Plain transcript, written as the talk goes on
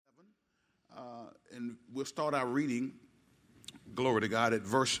And we'll start our reading, glory to God, at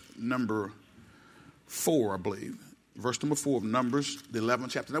verse number 4, I believe. Verse number 4 of Numbers, the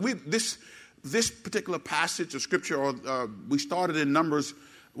 11th chapter. Now, this particular passage of Scripture, we started in Numbers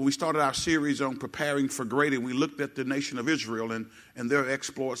when we started our series on preparing for greater. We looked at the nation of Israel and their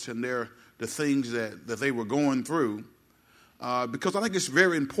exploits and the things that they were going through. Because I think it's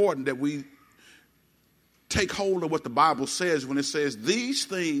very important that we take hold of what the Bible says when it says these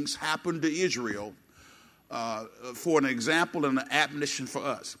things happened to Israel for an example and an admonition for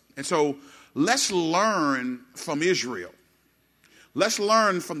us. And so let's learn from Israel. Let's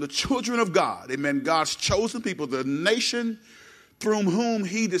learn from the children of God. Amen. God's chosen people, the nation through whom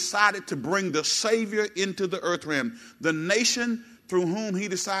he decided to bring the Savior into the earth realm. The nation through whom he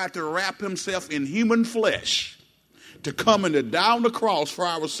decided to wrap himself in human flesh to come and to die on the cross for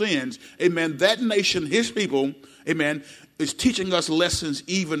our sins. Amen. That nation, his people, amen, is teaching us lessons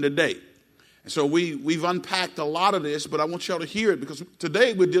even today. And so we've unpacked a lot of this, but I want y'all to hear it because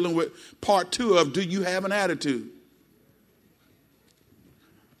today we're dealing with part 2 of Do You Have an Attitude?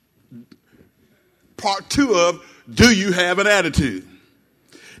 Part 2 of Do You Have an Attitude?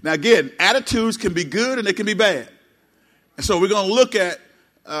 Now again, attitudes can be good and they can be bad. And so we're going to look at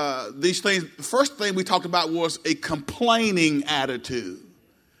these things. The first thing we talked about was a complaining attitude.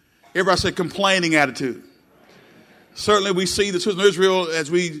 Everybody say complaining attitude. Certainly we see the children of Israel, as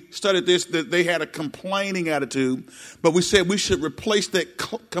we studied this, that they had a complaining attitude. But we said we should replace that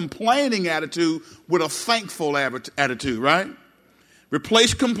complaining attitude with a thankful attitude, right?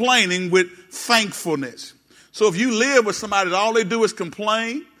 Replace complaining with thankfulness. So if you live with somebody that all they do is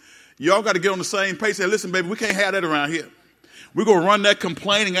complain, y'all got to get on the same page. Say, listen, baby, we can't have that around here. We're going to run that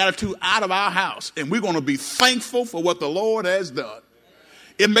complaining attitude out of our house, and we're going to be thankful for what the Lord has done.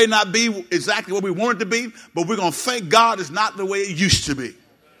 It may not be exactly what we want it to be, but we're going to thank God it's not the way it used to be.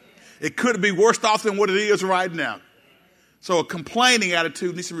 It could be worse off than what it is right now. So a complaining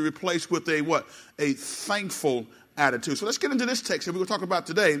attitude needs to be replaced with a what? A thankful attitude. So let's get into this text that we're going to talk about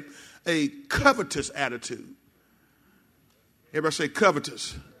today, a covetous attitude. Everybody say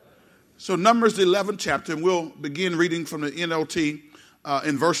covetous. So Numbers the 11th chapter, and we'll begin reading from the NLT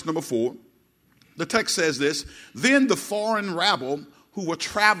in verse number 4. The text says this: Then the foreign rabble who were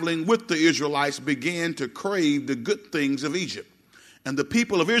traveling with the Israelites began to crave the good things of Egypt. And the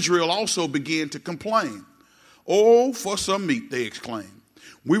people of Israel also began to complain. Oh, for some meat, they exclaimed.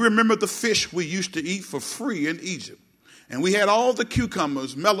 We remember the fish we used to eat for free in Egypt. And we had all the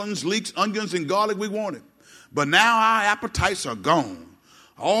cucumbers, melons, leeks, onions, and garlic we wanted. But now our appetites are gone.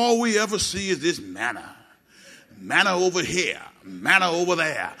 All we ever see is this manna. Manna over here, manna over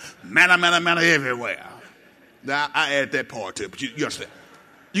there, manna everywhere. Now, I add that part to it, but you understand.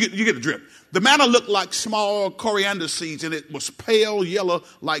 You get the drift. The manna looked like small coriander seeds, and it was pale yellow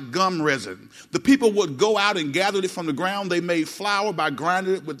like gum resin. The people would go out and gather it from the ground. They made flour by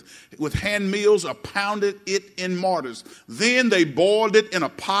grinding it with hand mills or pounded it in mortars. Then they boiled it in a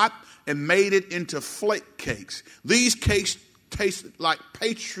pot and made it into flake cakes. These cakes tasted like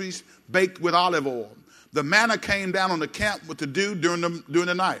pastries baked with olive oil. The manna came down on the camp with the dew during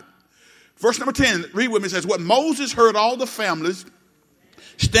the night. Verse number 10, read with me, it says, What Moses heard all the families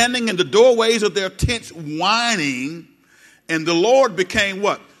standing in the doorways of their tents whining, and the Lord became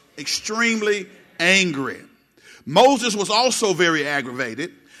what? Extremely angry. Moses was also very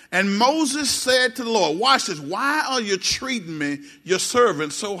aggravated. And Moses said to the Lord, watch this, why are you treating me, your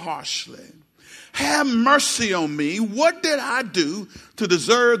servant, so harshly? Have mercy on me. What did I do to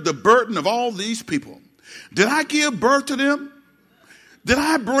deserve the burden of all these people? Did I give birth to them? Did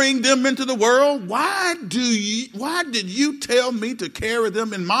I bring them into the world? Why did you tell me to carry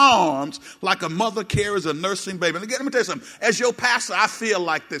them in my arms like a mother carries a nursing baby? And again, let me tell you something. As your pastor, I feel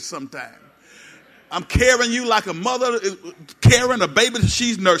like this sometimes. I'm carrying you like a mother carrying a baby that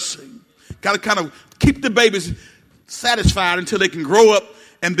she's nursing. Got to kind of keep the babies satisfied until they can grow up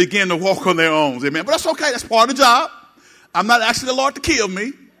and begin to walk on their own. Amen. But that's okay. That's part of the job. I'm not asking the Lord to kill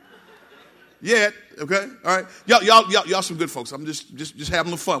me yet. Okay. All right. Y'all some good folks. I'm just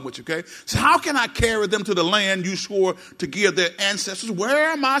having a little fun with you. Okay. So how can I carry them to the land you swore to give their ancestors?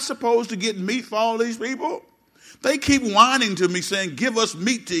 Where am I supposed to get meat for all these people? They keep whining to me saying, give us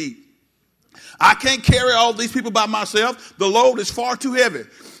meat to eat. I can't carry all these people by myself. The load is far too heavy.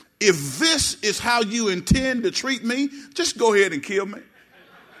 If this is how you intend to treat me, just go ahead and kill me.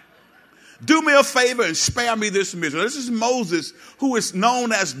 Do me a favor and spare me this misery. This is Moses, who is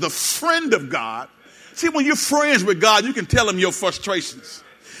known as the friend of God. See, when you're friends with God, you can tell him your frustrations.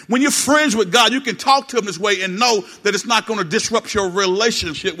 When you're friends with God, you can talk to him this way and know that it's not going to disrupt your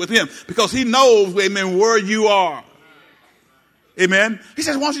relationship with him because he knows, amen, where you are. Amen. He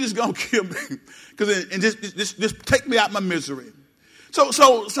says, why don't you just go and kill me? And just take me out my misery. So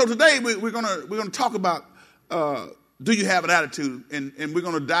today we're gonna talk about do you have an attitude? And we're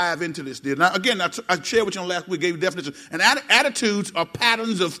gonna dive into this deal. Now again, I shared with you last week, gave you definition. And attitudes are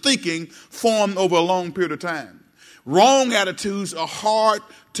patterns of thinking formed over a long period of time. Wrong attitudes are hard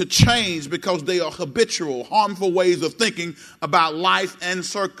to change because they are habitual, harmful ways of thinking about life and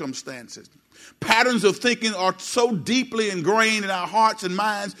circumstances. Patterns of thinking are so deeply ingrained in our hearts and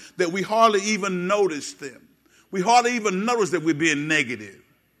minds that we hardly even notice them. We hardly even notice that we're being negative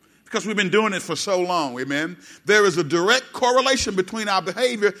because we've been doing it for so long, amen? There is a direct correlation between our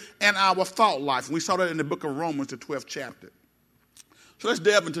behavior and our thought life. We saw that in the book of Romans, the 12th chapter. So let's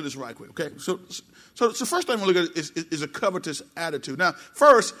delve into this right quick, okay? So the first thing we'll look at is a covetous attitude. Now,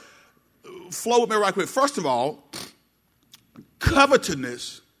 first, flow with me right quick. First of all,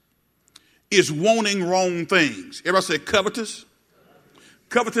 covetousness is wanting wrong things. Everybody say covetous?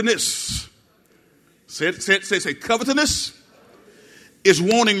 Covetousness. Say covetousness is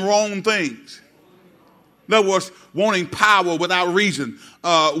wanting wrong things. In other words, wanting power without reason,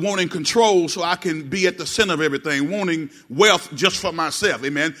 wanting control so I can be at the center of everything, wanting wealth just for myself,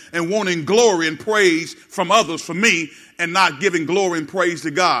 amen, and wanting glory and praise from others for me and not giving glory and praise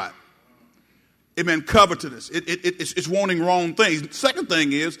to God. Amen, covetousness. It's wanting wrong things. Second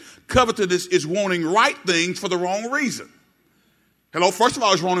thing is, covetousness is wanting right things for the wrong reason. Hello, first of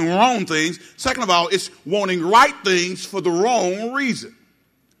all, it's wanting wrong things. Second of all, it's wanting right things for the wrong reason.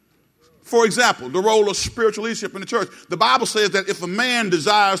 For example, the role of spiritual leadership in the church. The Bible says that if a man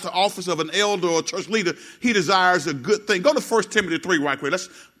desires the office of an elder or a church leader, he desires a good thing. Go to 1 Timothy 3 right quick. Let's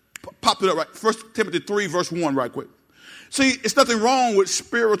pop it up right. 1 Timothy 3 verse 1 right quick. See, it's nothing wrong with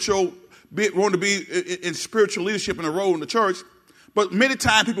wanting to be in spiritual leadership in a role in the church, but many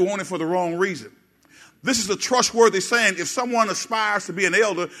times people want it for the wrong reason. This is a trustworthy saying. If someone aspires to be an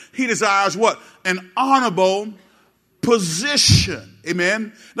elder, he desires what? An honorable position.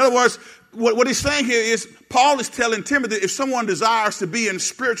 Amen. In other words, what he's saying here is Paul is telling Timothy if someone desires to be in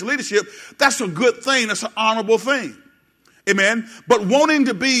spiritual leadership, that's a good thing. That's an honorable thing. Amen. But wanting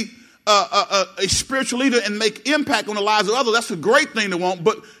to be a spiritual leader and make impact on the lives of others, that's a great thing to want.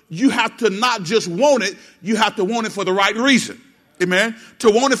 But you have to not just want it, you have to want it for the right reason. Amen.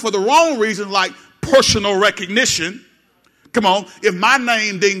 To want it for the wrong reason, like personal recognition. Come on. If my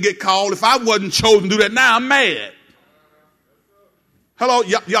name didn't get called, if I wasn't chosen to do that, now I'm mad. Hello,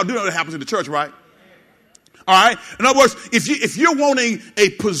 y'all do know that happens in the church, right? All right. In other words, if you're wanting a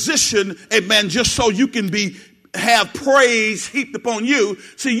position, amen, just so you can have praise heaped upon you,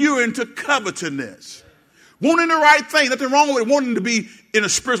 see, you're into covetousness. Wanting the right thing, nothing wrong with wanting to be in a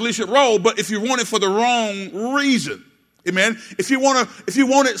spiritual leadership role, but if you want it for the wrong reason, amen. If you want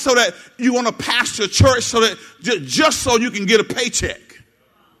it so that you want to pastor a church so that just so you can get a paycheck.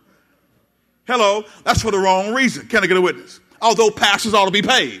 Hello, that's for the wrong reason. Can I get a witness? Although pastors ought to be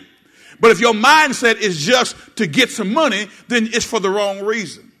paid. But if your mindset is just to get some money, then it's for the wrong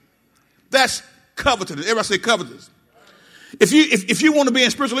reason. That's covetousness. Everybody say covetousness. If you want to be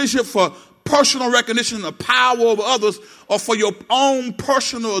in spiritual leadership for personal recognition, the power over others, or for your own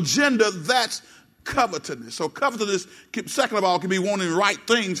personal agenda, that's covetousness. So covetousness, second of all, can be wanting right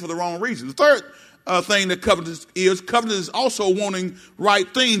things for the wrong reason. The third thing that covetousness is also wanting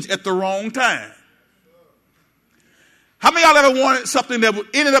right things at the wrong time. How many of y'all ever wanted something that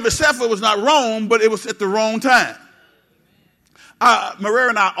in and of itself it was not wrong, but it was at the wrong time? Maria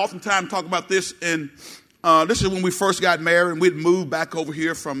and I oftentimes talk about this, and this is when we first got married, and we'd moved back over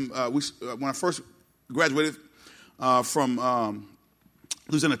here from, when I first graduated from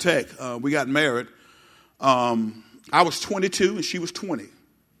Louisiana Tech, we got married. I was 22 and she was 20.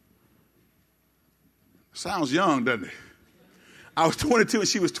 Sounds young, doesn't it? I was 22 and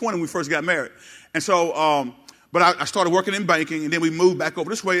she was 20 when we first got married. And so, but I started working in banking, and then we moved back over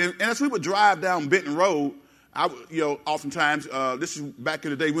this way. And as we would drive down Benton Road, oftentimes, this is back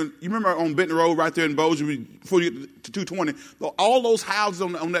in the day when, you remember on Benton Road right there in Bossier, before you get to 220, all those houses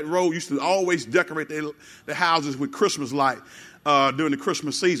on that road used to always decorate their houses with Christmas light during the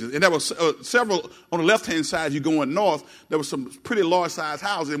Christmas season. And there was several, on the left-hand side, you going north, there was some pretty large-sized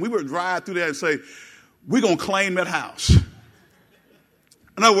houses. And we would drive through there and say, we're going to claim that house.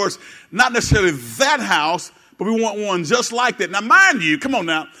 In other words, not necessarily that house, but we want one just like that. Now, mind you, come on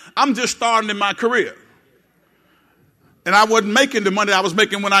now, I'm just starting in my career. And I wasn't making the money I was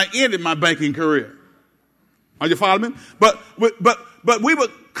making when I ended my banking career. Are you following me? But we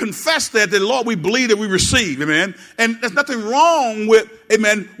would confess that the Lord, we believe that we receive, amen. And there's nothing wrong with,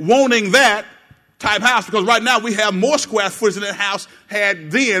 amen, wanting that type house, because right now we have more square footage than that house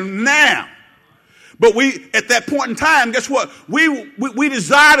had then now. But we, at that point in time, guess what? We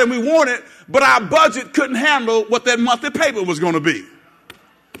desired and we wanted, but our budget couldn't handle what that monthly payment was going to be.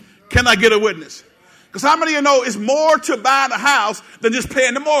 Can I get a witness? Because how many of you know it's more to buying a house than just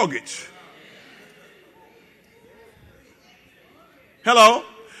paying the mortgage? Hello?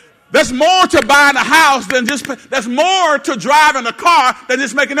 There's more to buying a house than just, there's more to driving a car than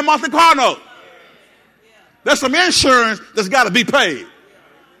just making a monthly car note. There's some insurance that's got to be paid.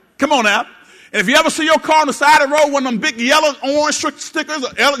 Come on now. And if you ever see your car on the side of the road, one of them big yellow orange stickers,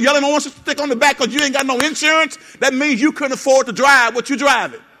 yellow and orange stick on the back because you ain't got no insurance, that means you couldn't afford to drive what you're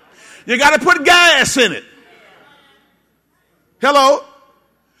driving. You got to put gas in it. Hello?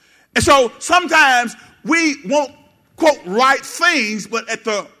 And so sometimes we want, quote, right things, but at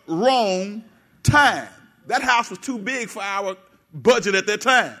the wrong time. That house was too big for our budget at that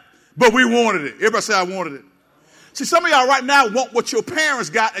time, but we wanted it. Everybody say, I wanted it. See, some of y'all right now want what your parents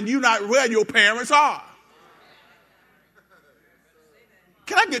got, and you're not where your parents are.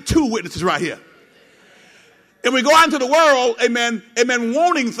 Can I get two witnesses right here? And we go out into the world, amen,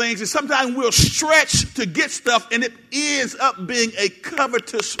 wanting things, and sometimes we'll stretch to get stuff, and it ends up being a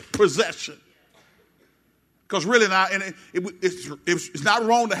covetous possession. Because really, it's not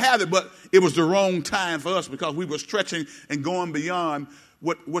wrong to have it, but it was the wrong time for us because we were stretching and going beyond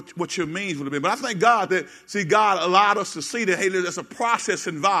what your means would have been. But I thank God that, see, God allowed us to see that, hey, there's a process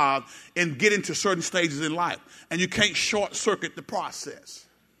involved in getting to certain stages in life. And you can't short circuit the process.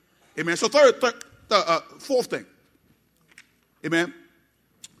 Amen. So fourth thing. Amen.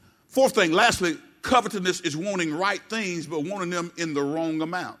 Fourth thing, lastly, covetousness is wanting right things, but wanting them in the wrong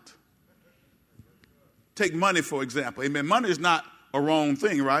amount. Take money, for example. Amen. Money is not a wrong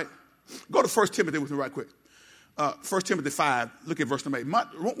thing, right? Go to 1 Timothy with me right quick. 1 Timothy 5, look at verse number 8.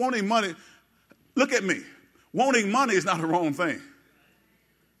 Wanting money, look at me. Wanting money is not a wrong thing.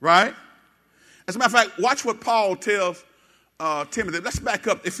 Right? As a matter of fact, watch what Paul tells Timothy. Let's back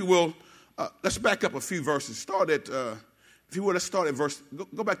up, if you will. Let's back up a few verses. Start at, if you will, let's start at verse,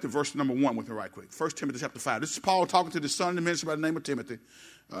 go back to verse number 1 with me right quick. 1 Timothy chapter 5. This is Paul talking to the son of the minister by the name of Timothy.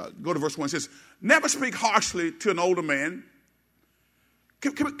 Go to verse 1. It says, never speak harshly to an older man.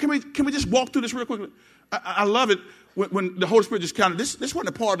 Can we just walk through this real quickly? I love it when the Holy Spirit just kind of, this wasn't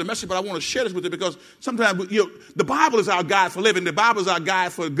a part of the message, but I want to share this with you because sometimes, the Bible is our guide for living. The Bible is our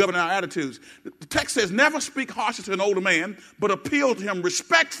guide for governing our attitudes. The text says, never speak harshly to an older man, but appeal to him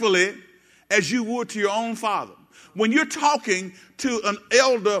respectfully as you would to your own father. When you're talking to an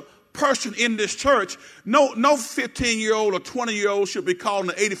elder person in this church, no 15-year-old or 20-year-old should be calling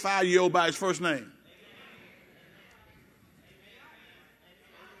an 85-year-old by his first name.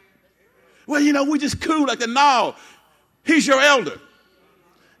 Well, we just cool like that. No, he's your elder.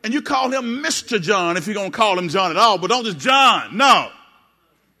 And you call him Mr. John if you're going to call him John at all, but don't just John. No.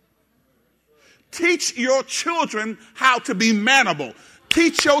 Teach your children how to be mannerable.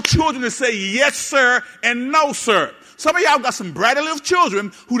 Teach your children to say yes, sir, and no, sir. Some of y'all got some bratty little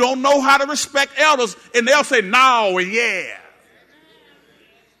children who don't know how to respect elders, and they'll say no and yeah.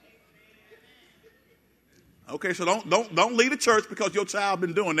 Okay, so don't leave the church because your child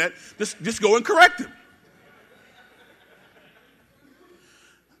been doing that. Just go and correct him.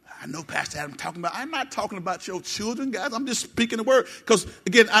 I know Pastor Adam I'm not talking about your children, guys. I'm just speaking the word. Because,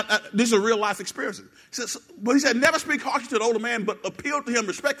 again, this is a real life experience. He said, never speak harshly to an older man, but appeal to him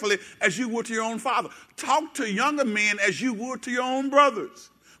respectfully as you would to your own father. Talk to younger men as you would to your own brothers.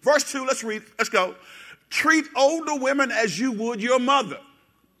 Verse 2, let's read. Let's go. Treat older women as you would your mother.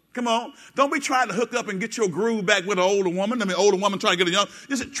 Come on. Don't be trying to hook up and get your groove back with an older woman. Older woman trying to get a young.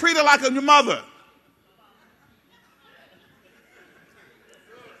 Just treat her like your mother.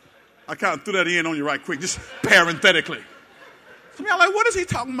 I kind of threw that in on you right quick, just parenthetically. Some of y'all like, what is he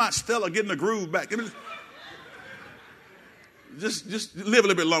talking about, Stella, getting the groove back? Just live a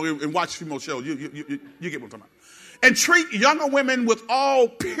little bit longer and watch a few more shows. You get what I'm talking about. And treat younger women with all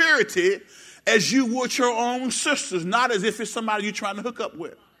purity as you would your own sisters, not as if it's somebody you're trying to hook up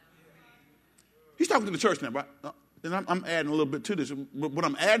with. He's talking to the church now, right? And I'm adding a little bit to this. What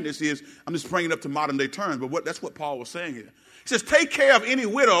I'm adding this is, I'm just bringing it up to modern day terms, but that's what Paul was saying here. He says, take care of any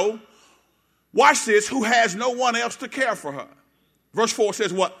widow, watch this, who has no one else to care for her. Verse 4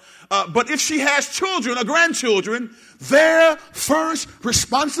 says what? But if she has children or grandchildren, their first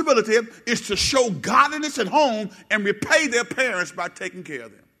responsibility is to show godliness at home and repay their parents by taking care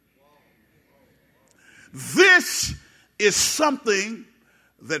of them. This is something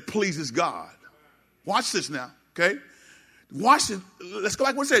that pleases God. Watch this now, okay? Watch it. Let's go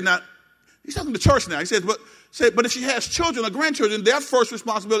back to what I said. Now, He's talking to the church now. He says, but if she has children or grandchildren, their first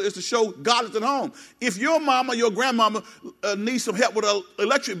responsibility is to show God is at home. If your mama, your grandmama needs some help with an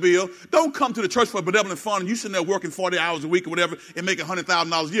electric bill, don't come to the church for a benevolent fund and you sitting there working 40 hours a week or whatever and making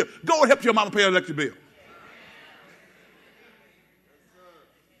 $100,000 a year. Go and help your mama pay her electric bill.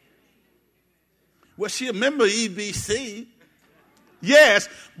 Well, she a member of EBC. Yes,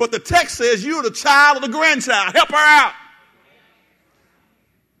 but the text says you're the child or the grandchild. Help her out.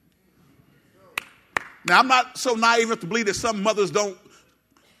 Now, I'm not so naive enough to believe that some mothers don't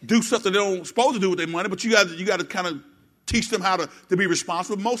do something they don't supposed to do with their money, but you got to kind of teach them how to be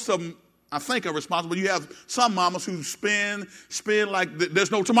responsible. Most of them, I think, are responsible. You have some mamas who spend like there's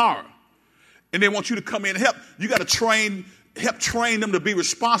no tomorrow, and they want you to come in and help. You got to help train them to be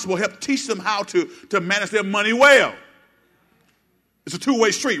responsible, help teach them how to manage their money well. It's a two-way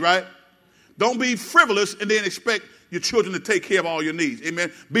street, right? Don't be frivolous and then expect your children to take care of all your needs.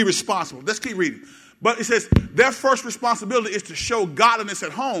 Amen. Be responsible. Let's keep reading. But it says their first responsibility is to show godliness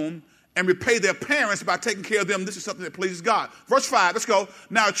at home and repay their parents by taking care of them. This is something that pleases God. Verse 5, let's go.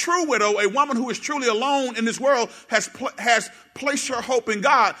 Now, a true widow, a woman who is truly alone in this world, has placed her hope in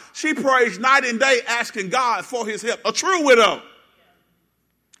God. She prays night and day asking God for his help. A true widow.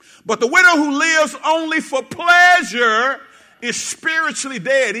 But the widow who lives only for pleasure is spiritually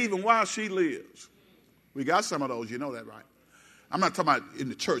dead even while she lives. We got some of those. You know that, right? I'm not talking about in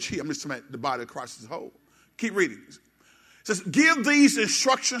the church here. I'm just talking about the body of Christ as a whole. Keep reading. It says, give these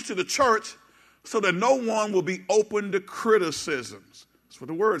instructions to the church so that no one will be open to criticisms. That's what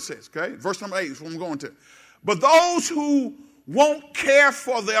the word says, okay? Verse number 8 is what I'm going to. But those who won't care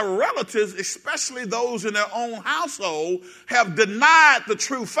for their relatives, especially those in their own household, have denied the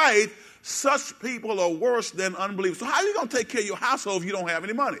true faith. Such people are worse than unbelievers. So how are you going to take care of your household if you don't have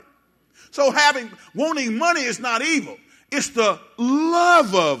any money? So wanting money is not evil. It's the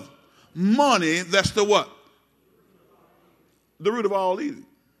love of money that's the what? The root of all evil.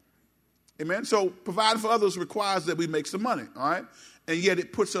 Amen? So providing for others requires that we make some money, all right? And yet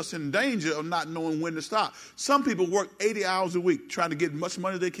it puts us in danger of not knowing when to stop. Some people work 80 hours a week trying to get as much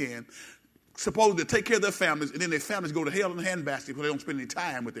money as they can, supposed to take care of their families, and then their families go to hell in a handbasket because they don't spend any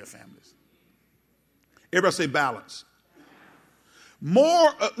time with their families. Everybody say balance.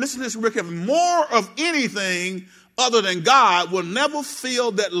 Listen to this real carefully. More of anything other than God will never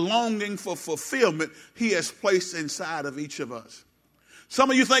feel that longing for fulfillment he has placed inside of each of us. Some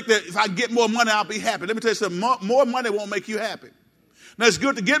of you think that if I get more money, I'll be happy. Let me tell you something. More money won't make you happy. Now, it's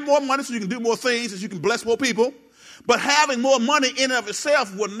good to get more money so you can do more things, so you can bless more people. But having more money in and of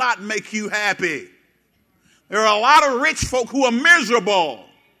itself will not make you happy. There are a lot of rich folk who are miserable.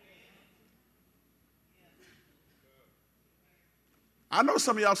 I know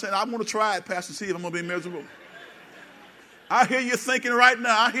some of y'all saying, I want to try it, Pastor, see if I'm going to be miserable. I hear you thinking right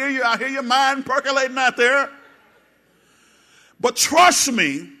now. I hear your mind percolating out there. But trust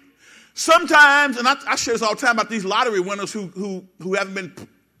me, sometimes, and I share this all the time about these lottery winners who haven't been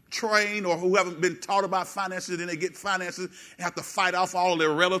trained or who haven't been taught about finances, and they get finances and have to fight off all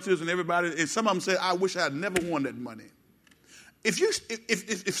their relatives and everybody. And some of them say, I wish I had never won that money.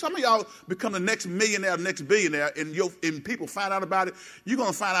 If some of y'all become the next millionaire, next billionaire, and people find out about it, you're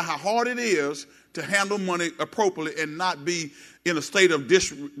going to find out how hard it is to handle money appropriately and not be in a state of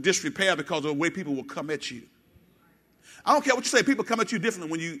disrepair because of the way people will come at you. I don't care what you say. People come at you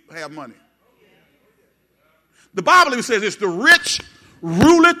differently when you have money. The Bible even says it's the rich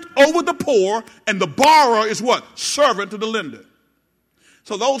ruleth over the poor, and the borrower is what? Servant to the lender.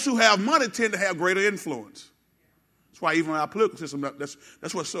 So those who have money tend to have greater influence. That's why even in our political system,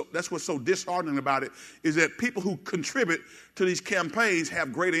 that's what's so disheartening about it, is that people who contribute to these campaigns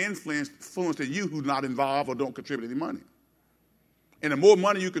have greater influence than you who's not involved or don't contribute any money. And the more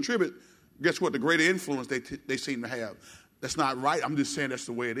money you contribute, guess what? The greater influence they seem to have. That's not right. I'm just saying that's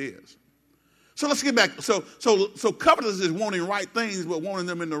the way it is. So let's get back. So covetousness is wanting right things, but wanting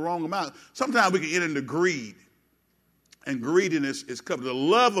them in the wrong amount. Sometimes we can get into greed. And greediness is covered. The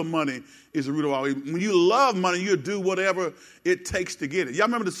love of money is the root of all evil. When you love money, you'll do whatever it takes to get it. Y'all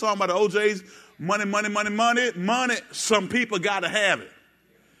remember the song by the OJs? Money, money, money, money, money. Some people got to have it.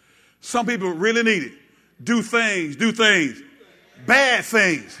 Some people really need it. Do things, bad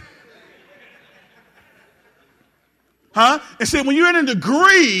things. Huh? And see, when you're into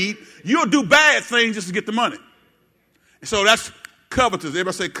greed, you'll do bad things just to get the money. And so that's covetous.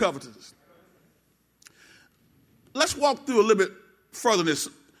 Everybody say covetous. Let's walk through a little bit further this.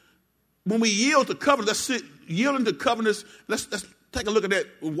 When we yield to covetousness, yielding to covetousness, let's take a look at that,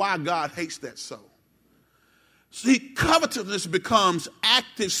 why God hates that so. See, covetousness becomes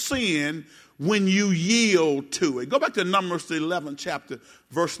active sin when you yield to it. Go back to Numbers, the 11th chapter,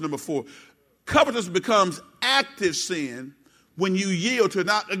 verse number 4. Covetousness becomes active sin when you yield to it.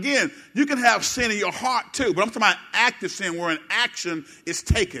 Now, again, you can have sin in your heart too, but I'm talking about active sin where an action is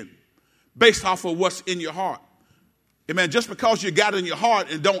taken based off of what's in your heart. Amen. Just because you got it in your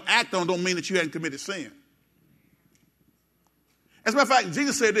heart and don't act on it don't mean that you hadn't committed sin. As a matter of fact,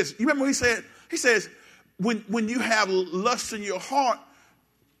 Jesus said this. You remember what he said? He says, when you have lust in your heart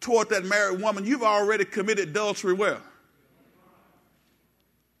toward that married woman, you've already committed adultery well.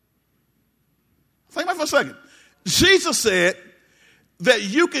 Think about it for a second. Jesus said that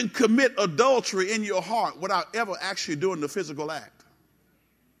you can commit adultery in your heart without ever actually doing the physical act.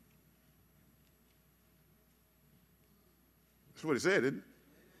 That's what he said, isn't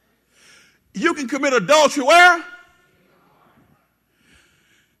it? You can commit adultery where?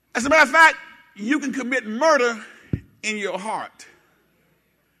 As a matter of fact, you can commit murder in your heart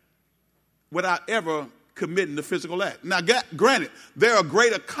without ever committing the physical act. Now, granted, there are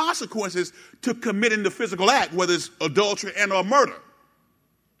greater consequences to committing the physical act, whether it's adultery and or murder.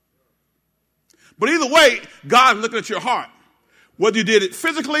 But either way, God's looking at your heart, whether you did it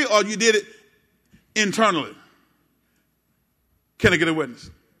physically or you did it internally. Can I get a witness?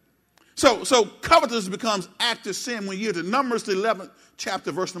 So covetousness becomes active sin when you yield to Numbers, the 11th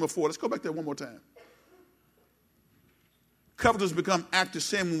chapter, verse number 4. Let's go back there one more time. Covetousness become active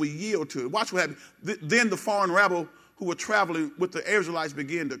sin when we yield to it. Watch what happened. Then the foreign rabble who were traveling with the Israelites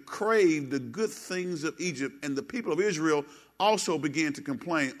began to crave the good things of Egypt, and the people of Israel also began to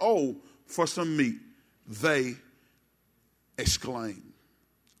complain. Oh, for some meat, they exclaimed.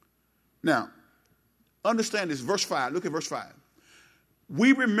 Now, understand this, verse 5. Look at verse 5.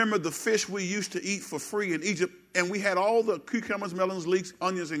 We remember the fish we used to eat for free in Egypt, and we had all the cucumbers, melons, leeks,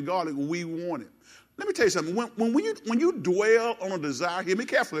 onions, and garlic we wanted. Let me tell you something. When you dwell on a desire, hear me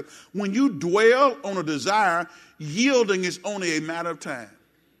carefully, when you dwell on a desire, yielding is only a matter of time.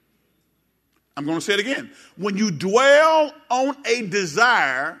 I'm going to say it again. When you dwell on a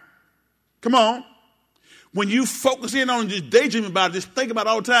desire, come on, when you focus in on it, just daydream about it, just think about it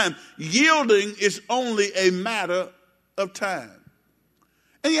all the time, yielding is only a matter of time.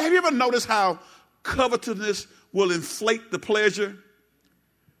 And have you ever noticed how covetousness will inflate the pleasure?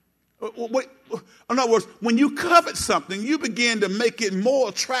 In other words, when you covet something, you begin to make it more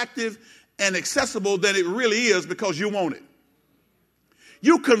attractive and accessible than it really is because you want it.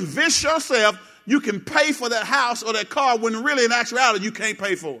 You convince yourself you can pay for that house or that car when really in actuality you can't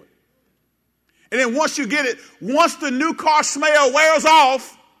pay for it. And then once you get it, once the new car smell wears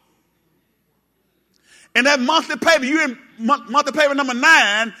off, and that monthly payment, you're in monthly payment number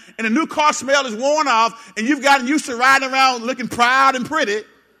 9, and the new car smell is worn off, and you've gotten used to riding around looking proud and pretty.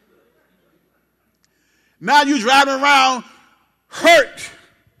 Now you're driving around hurt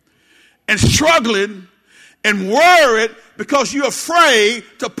and struggling and worried because you're afraid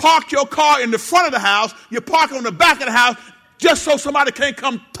to park your car in the front of the house. You park on the back of the house just so somebody can't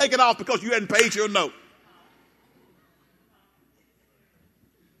come take it off because you hadn't paid your note.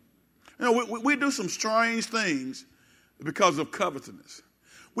 You know, we do some strange things because of covetousness.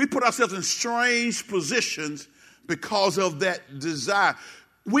 We put ourselves in strange positions because of that desire.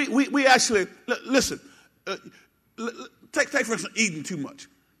 We actually, listen, take for instance, eating too much.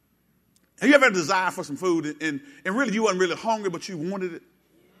 Have you ever had a desire for some food and really you weren't really hungry, but you wanted it?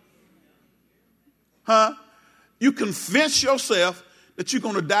 Huh? You convince yourself that you're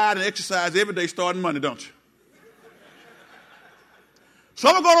going to diet and exercise every day starting Monday, don't you? So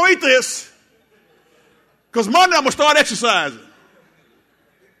I'm going to eat this because Monday I'm going to start exercising.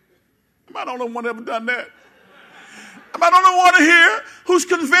 Am I the only one ever done that? Am I the only one here who's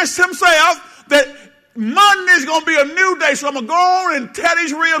convinced himself that Monday's going to be a new day, so I'm going to go on and tear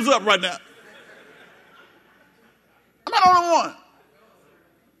these ribs up right now? Am I the only one?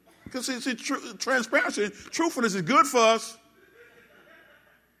 Because see, transparency, truthfulness is good for us.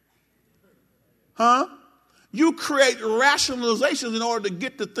 Huh? You create rationalizations in order to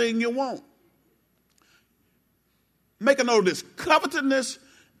get the thing you want. Make a note of this. Covetousness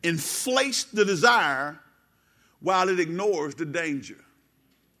inflates the desire while it ignores the danger.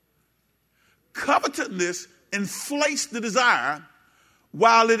 Covetousness inflates the desire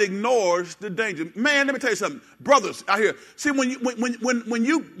while it ignores the danger. Man, let me tell you something. Brothers out here, see, when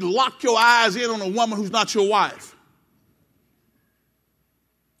you lock your eyes in on a woman who's not your wife,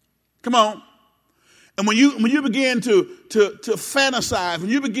 come on. And when you begin to fantasize, when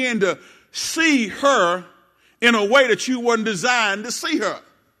you begin to see her in a way that you weren't designed to see her,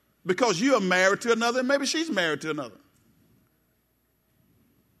 because you are married to another and maybe she's married to another.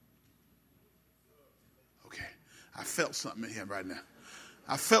 Okay, I felt something in here right now.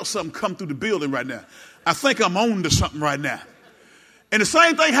 I felt something come through the building right now. I think I'm on to something right now. And the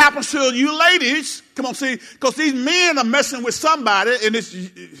same thing happens to you ladies. Come on, see, because these men are messing with somebody, and it's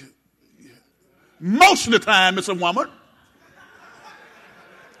most of the time it's a woman.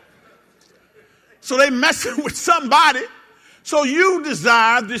 So they messing with somebody. So you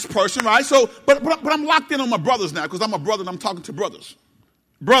desire this person, right? So, but I'm locked in on my brothers now because I'm a brother and I'm talking to brothers.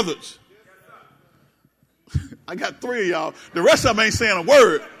 Brothers. I got 3 of y'all. The rest of them ain't saying a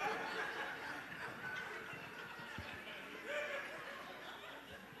word.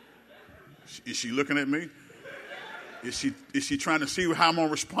 Is she looking at me? Is she trying to see how I'm gonna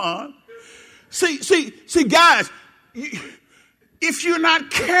respond? See, guys, if you're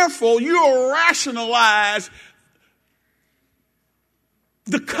not careful, you'll rationalize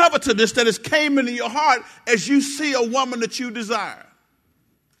the covetousness that has came into your heart as you see a woman that you desire.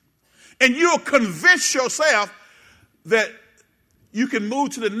 And you'll convince yourself that you can move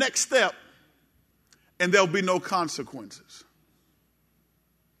to the next step and there'll be no consequences.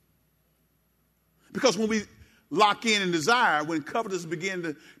 Because when we lock in and desire, when covetousness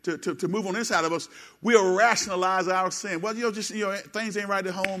begin to move on the inside of us, we'll rationalize our sin. Well, things ain't right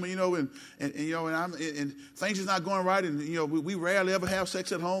at home, and things is not going right, and we rarely ever have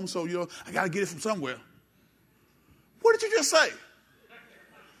sex at home, so I got to get it from somewhere. What did you just say?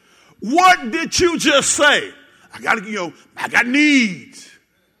 What did you just say? I got needs.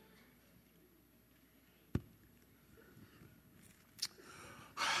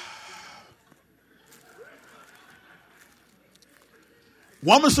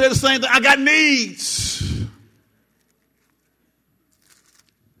 Woman said the same thing. I got needs.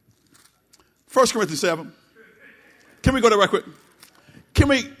 1 Corinthians 7. Can we go there right quick? Can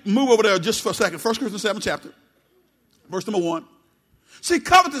we move over there just for a second? 1 Corinthians 7 chapter, verse number 1. See,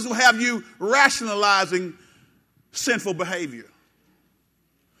 covetousness will have you rationalizing sinful behavior.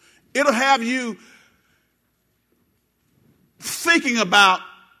 It'll have you thinking about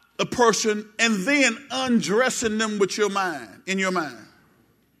a person and then undressing them with your mind, in your mind.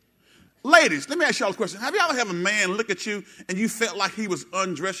 Ladies, let me ask y'all a question. Have you ever had a man look at you and you felt like he was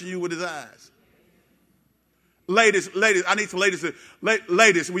undressing you with his eyes? Ladies, I need some ladies to,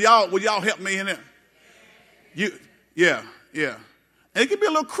 ladies, will y'all help me in there? Yeah. And it can be a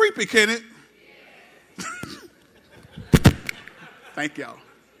little creepy, can it? Thank y'all.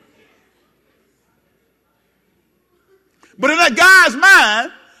 But in that guy's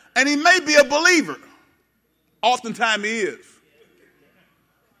mind, and he may be a believer, oftentimes he is.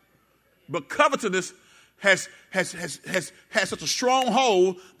 But covetousness has such a strong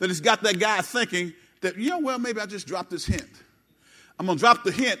hold that it's got that guy thinking that, maybe I just drop this hint. I'm going to drop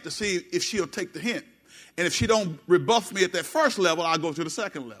the hint to see if she'll take the hint. And if she don't rebuff me at that first level, I'll go to the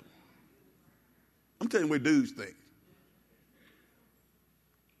second level. I'm telling you what dudes think.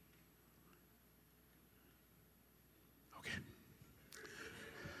 Okay.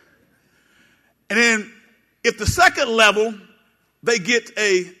 And then if the second level, they get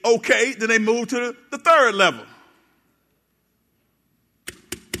a okay, then they move to the third level.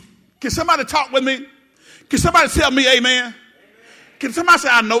 Can somebody talk with me? Can somebody tell me amen? Can somebody say,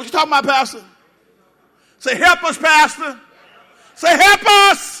 I know what you're talking about, Pastor? Say, help us, Pastor. Say, help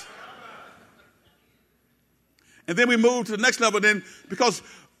us. And then we move to the next level then, because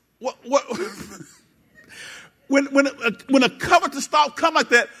when a covetous thought come like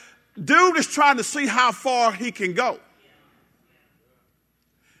that, dude is trying to see how far he can go.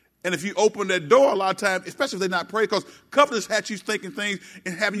 And if you open that door a lot of times, especially if they're not praying, because covetous has you thinking things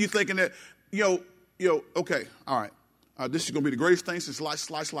and having you thinking that, okay, all right. This is going to be the greatest thing since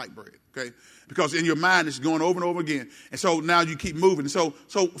sliced light bread, okay? Because in your mind, it's going over and over again. And so now you keep moving. So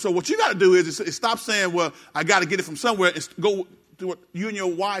what you got to do is stop saying, well, I got to get it from somewhere. And go to what you and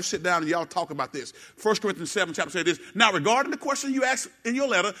your wife sit down and y'all talk about this. 1 Corinthians 7 chapter says this. Now, regarding the question you asked in your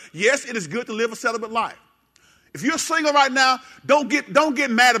letter, yes, it is good to live a celibate life. If you're single right now, don't get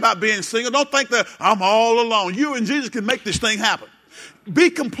mad about being single. Don't think that I'm all alone. You and Jesus can make this thing happen. Be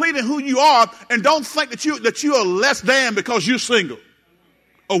complete in who you are, and don't think that you are less than because you're single,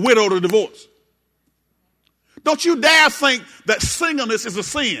 or widowed or divorced. Don't you dare think that singleness is a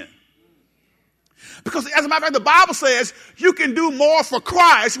sin. Because as a matter of fact, the Bible says you can do more for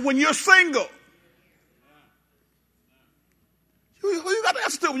Christ when you're single. Who you got to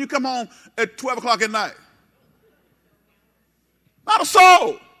answer to when you come home at 12 o'clock at night? Not a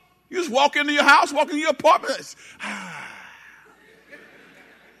soul. You just walk into your house, walk into your apartment.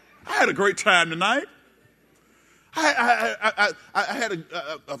 I had a great time tonight. I had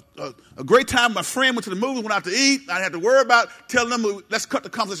a great time. My friend went to the movies, went out to eat. I had to worry about telling them, let's cut the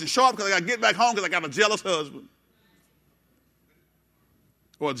conversation short because I got to get back home because I got a jealous husband.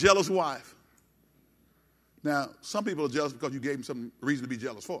 or a jealous wife. Now, some people are jealous because you gave them some reason to be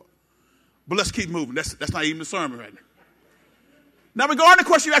jealous for. But let's keep moving. That's not even the sermon right now. Now, regarding the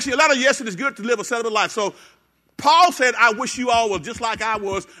question you asked, a lot of yes, it is good to live a celibate life. So Paul said, I wish you all were just like I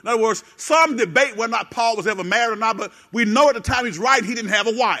was. In other words, some debate whether or not Paul was ever married or not, but we know at the time he's writing, he didn't have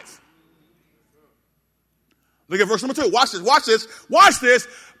a wife. Look at verse number 2. Watch this, watch this, watch this.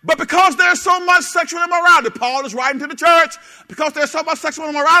 But because there's so much sexual immorality, Paul is writing to the church, because there's so much sexual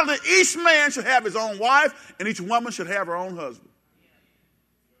immorality, each man should have his own wife, and each woman should have her own husband.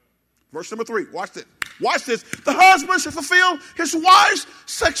 Verse number 3, watch this. Watch this. The husband should fulfill his wife's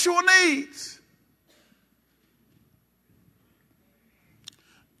sexual needs.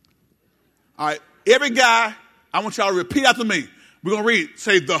 All right, every guy, I want y'all to repeat after me. We're going to read.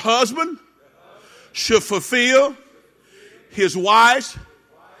 Say, the husband should fulfill his wife's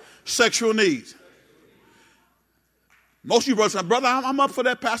sexual needs. Most of you brothers say, brother, I'm up for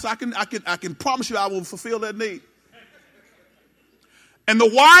that, pastor. I can promise you I will fulfill that need. And the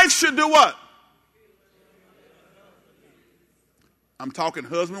wife should do what? I'm talking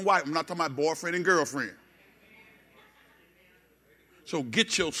husband and wife. I'm not talking about boyfriend and girlfriend. So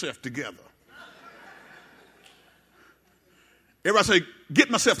get yourself together. Everybody say, get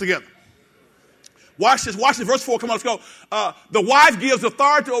myself together. Watch this, verse 4, come on, let's go. The wife gives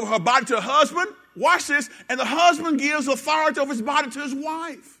authority over her body to her husband. Watch this. And the husband gives authority over his body to his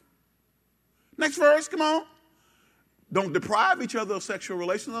wife. Next verse, come on. Don't deprive each other of sexual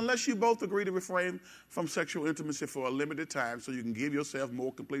relations unless you both agree to refrain from sexual intimacy for a limited time so you can give yourself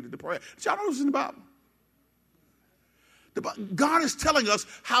more completely to prayer. Did y'all know this in the Bible? God is telling us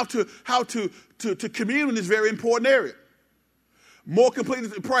how to commune in this very important area. More completely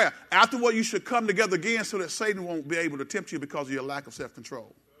to prayer. Afterward, you should come together again so that Satan won't be able to tempt you because of your lack of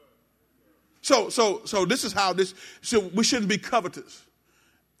self-control. So this is how this. So we shouldn't be covetous,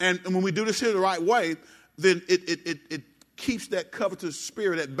 and when we do this here the right way, then it keeps that covetous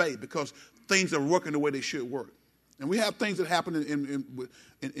spirit at bay because things are working the way they should work. And we have things that happen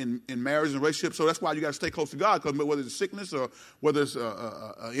in marriage and relationships, so that's why you got to stay close to God, because whether it's sickness or whether it's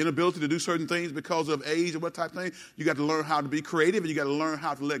inability to do certain things because of age or what type of thing, you got to learn how to be creative, and you got to learn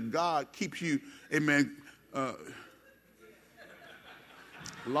how to let God keep you, amen.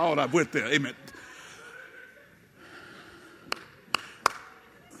 Lord, I went there, amen.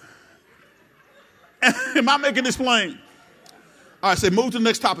 Am I making this plain? All right, say move to the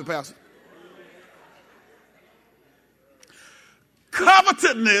next topic, Pastor.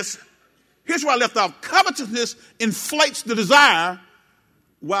 Covetousness, here's where I left off. Covetousness inflates the desire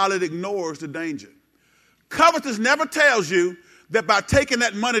while it ignores the danger. Covetous never tells you that by taking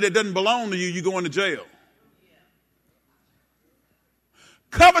that money that doesn't belong to you, you're going to jail.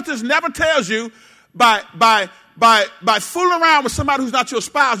 Covetous never tells you by fooling around with somebody who's not your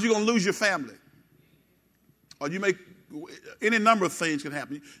spouse, you're going to lose your family. Or you make any number of things can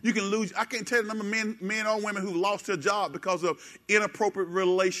happen. You can lose. I can't tell you the number of men or women who lost their job because of inappropriate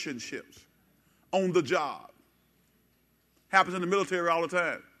relationships on the job. Happens in the military all the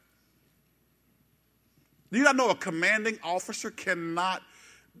time. Do you not know a commanding officer cannot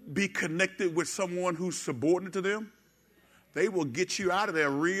be connected with someone who's subordinate to them? They will get you out of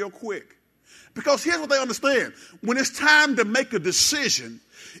there real quick. Because here's what they understand. When it's time to make a decision,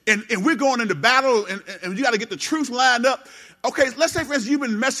 and we're going into battle, and you got to get the truth lined up. Okay, let's say, for instance, you've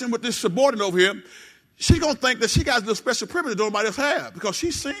been messing with this subordinate over here. She's going to think that she got a special privilege that nobody else has because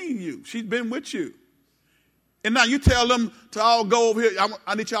she's seen you. She's been with you. And now you tell them to all go over here.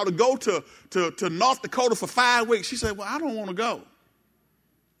 I need y'all to go to North Dakota for 5 weeks. She said, well, I don't want to go.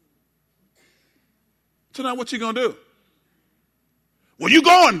 So now what you going to do? Well, you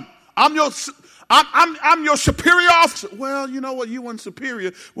going. I'm your superior officer. Well, you know what? You weren't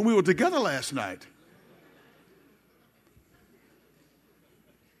superior when we were together last night.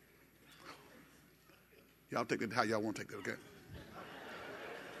 Y'all take that how y'all want to take that, okay?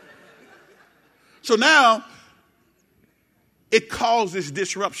 So now, it causes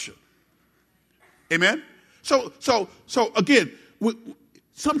disruption. Amen? So again,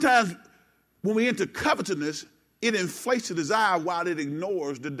 sometimes when we enter covetousness, it inflates the desire while it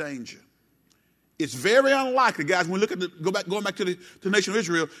ignores the danger. It's very unlikely, guys, when we look at going back to the nation of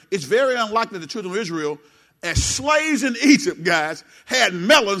Israel, it's very unlikely that the children of Israel, as slaves in Egypt, guys, had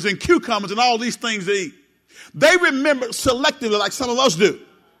melons and cucumbers and all these things to eat. They remembered selectively like some of us do.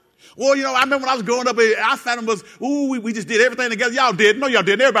 Well, you know, I remember when I was growing up, our family was, we just did everything together. Y'all did. No, y'all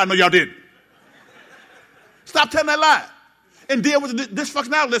didn't. Everybody know y'all didn't. Stop telling that lie. And deal with the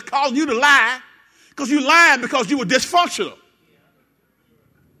dysfunctionality that's causing you to lie because you lied because you were dysfunctional.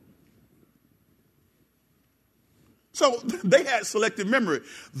 So they had selective memory.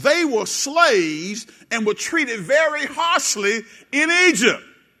 They were slaves and were treated very harshly in Egypt.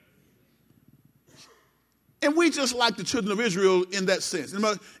 And we just like the children of Israel in that sense.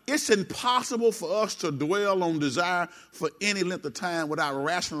 It's impossible for us to dwell on desire for any length of time without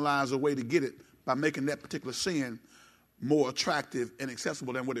rationalizing a way to get it by making that particular sin more attractive and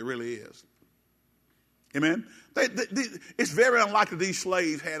accessible than what it really is. Amen? It's very unlikely these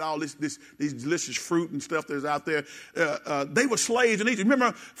slaves had all these delicious fruit and stuff that's out there. They were slaves in Egypt.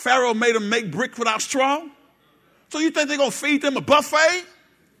 Remember, Pharaoh made them make bricks without straw? So you think they're going to feed them a buffet?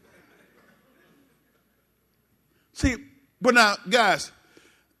 See, but now, guys,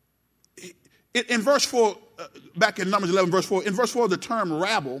 in verse 4, back in Numbers 11, verse 4, in verse 4, the term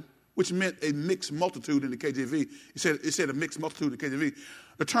rabble, which meant a mixed multitude in the KJV, it said a mixed multitude in the KJV.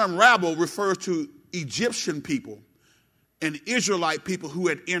 The term rabble refers to Egyptian people and Israelite people who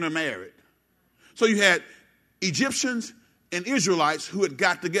had intermarried. So you had Egyptians and Israelites who had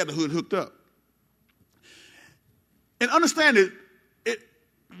got together, who had hooked up. And understand it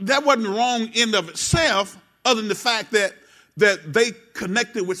that wasn't wrong in of itself, other than the fact that they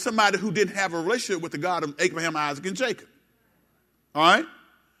connected with somebody who didn't have a relationship with the God of Abraham, Isaac, and Jacob. All right?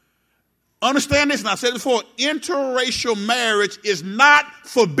 Understand this, and I said it before, interracial marriage is not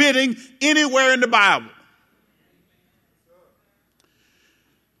forbidden anywhere in the Bible.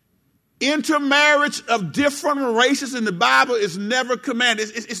 Intermarriage of different races in the Bible is never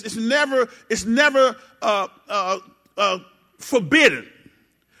commanded. It's never forbidden.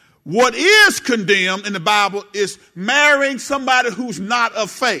 What is condemned in the Bible is marrying somebody who's not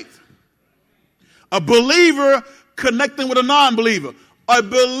of faith. A believer connecting with a non-believer. A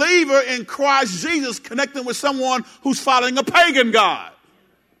believer in Christ Jesus connecting with someone who's following a pagan god.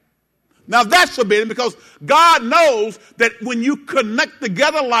 Now that's forbidden because God knows that when you connect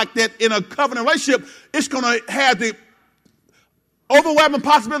together like that in a covenant relationship, it's going to have the overwhelming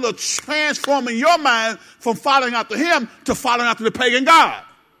possibility of transforming your mind from following after him to following after the pagan god.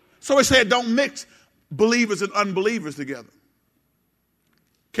 So he said, don't mix believers and unbelievers together.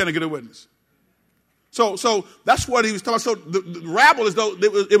 Can I get a witness? So that's what he was talking about. So the rabble is those,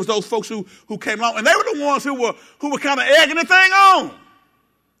 it was those folks who came along, and they were the ones who were kind of egging the thing on.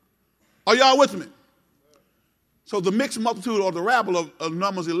 Are y'all with me? So the mixed multitude or the rabble of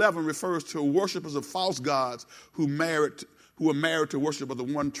Numbers 11 refers to worshipers of false gods who are married to worship of the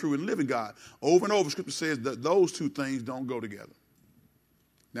one true and living God. Over and over, Scripture says that those two things don't go together.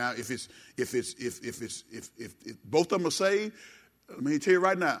 Now, if both of them are saved, let me tell you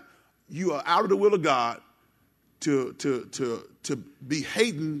right now, you are out of the will of God to be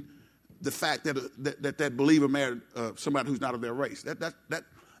hating the fact that believer married somebody who's not of their race.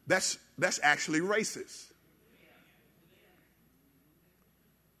 That's actually racist.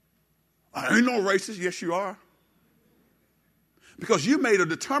 I ain't no racist. Yes, you are. Because you made a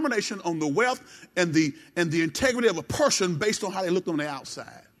determination on the wealth and the integrity of a person based on how they look on the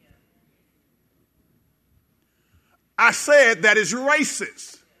outside. I said that is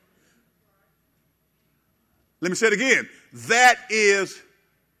racist. Let me say it again. That is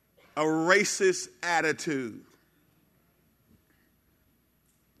a racist attitude.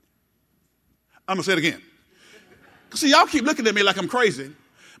 I'm going to say it again. See, y'all keep looking at me like I'm crazy,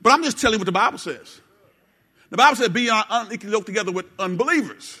 but I'm just telling you what the Bible says. The Bible says be unequally yoked together with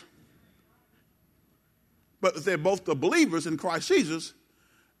unbelievers. But if they're both the believers in Christ Jesus,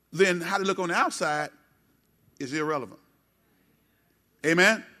 then how they look on the outside is irrelevant.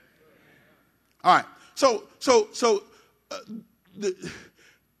 Amen? All right. So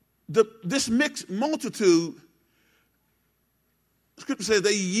this mixed multitude, Scripture says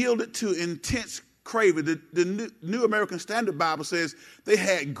they yielded to intense craving. The New American Standard Bible says they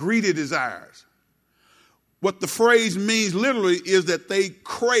had greedy desires. What the phrase means literally is that they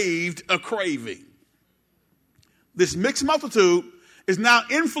craved a craving. This mixed multitude is now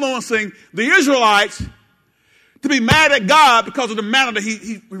influencing the Israelites to be mad at God because of the manna that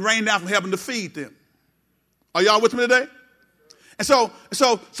he rained down from heaven to feed them. Are y'all with me today? And so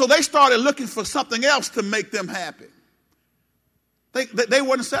they started looking for something else to make them happy. They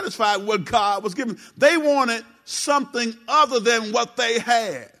weren't satisfied with what God was giving. They wanted something other than what they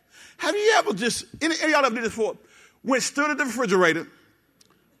had. Have you ever any of y'all ever did this before? Stood at the refrigerator,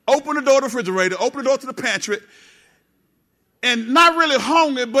 opened the door to the refrigerator, opened the door to the pantry, and not really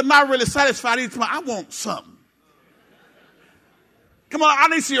hungry, but not really satisfied. I want something. Come on, I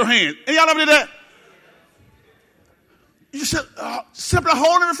need to see your hand. Any of y'all ever did that? You just simply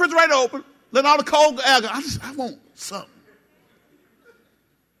holding the refrigerator open, letting all the cold air go. I want something.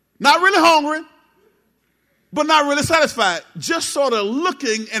 Not really hungry, but not really satisfied. Just sort of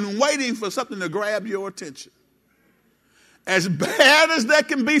looking and waiting for something to grab your attention. As bad as that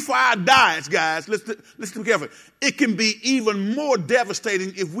can be for our diets, guys, listen carefully. It can be even more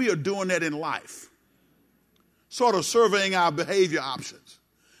devastating if we are doing that in life. Sort of surveying our behavior options,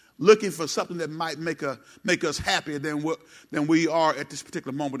 looking for something that might make us happier than we are at this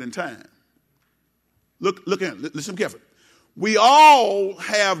particular moment in time. Look at it. Listen carefully. We all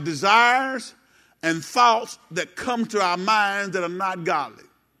have desires and thoughts that come to our minds that are not godly.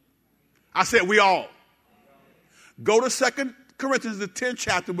 I said we all. Go to 2 Corinthians, the 10th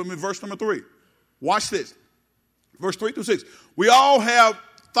chapter, with me, verse number 3. Watch this. Verse 3 through 6. We all have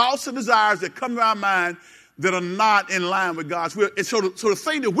thoughts and desires that come to our mind that are not in line with God's will. And so the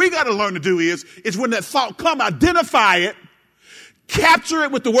thing that we got to learn to do is when that thought comes, identify it, capture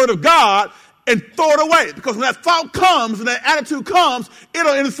it with the word of God, and throw it away. Because when that thought comes and that attitude comes,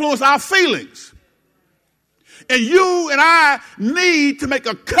 it'll influence our feelings. And you and I need to make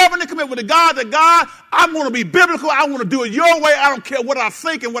a covenant commitment with God that God, I'm going to be biblical. I want to do it your way. I don't care what I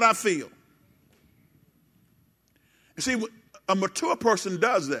think and what I feel. And see, a mature person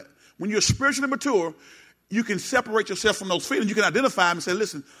does that. When you're spiritually mature, you can separate yourself from those feelings. You can identify them and say,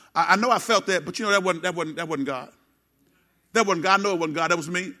 listen, I know I felt that, but you know that wasn't God. That wasn't God. I know it wasn't God. That was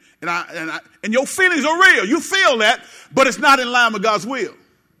me. And your feelings are real. You feel that, but it's not in line with God's will.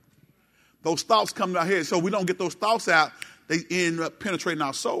 Those thoughts come to our head. So we don't get those thoughts out. They end up penetrating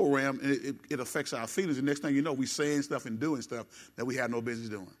our soul realm, and it affects our feelings. And next thing you know, we're saying stuff and doing stuff that we had no business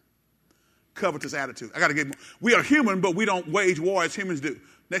doing. Covetous attitude. I got to get more. We are human, but we don't wage war as humans do.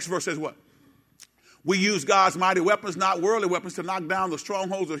 Next verse says what? We use God's mighty weapons, not worldly weapons, to knock down the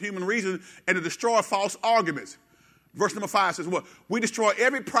strongholds of human reason and to destroy false arguments. Verse number 5 says what? We destroy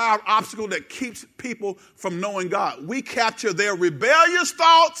every proud obstacle that keeps people from knowing God. We capture their rebellious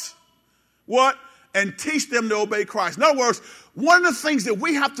thoughts. What? And teach them to obey Christ. In other words, one of the things that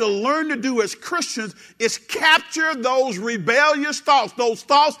we have to learn to do as Christians is capture those rebellious thoughts, those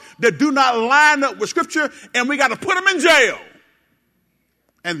thoughts that do not line up with Scripture, and we got to put them in jail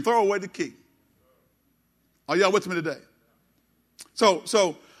and throw away the key. Are y'all with me today? So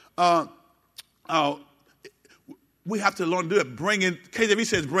we have to learn to do it. KJV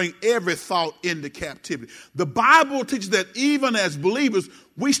says, bring every thought into captivity. The Bible teaches that even as believers,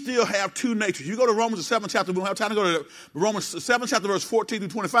 we still have two natures. You go to Romans, the 7th chapter, we don't have time to go to Romans, the 7th chapter, verse 14 through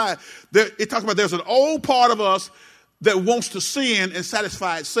 25. It talks about there's an old part of us that wants to sin and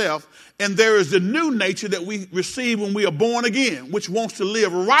satisfy itself. And there is the new nature that we receive when we are born again, which wants to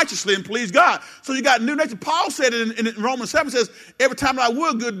live righteously and please God. So you got new nature. Paul said it in Romans 7, says, every time that I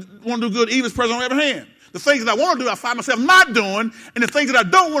want to do good, evil is present on every hand. The things that I want to do, I find myself not doing. And the things that I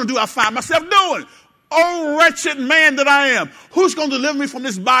don't want to do, I find myself doing. Oh, wretched man that I am. Who's going to deliver me from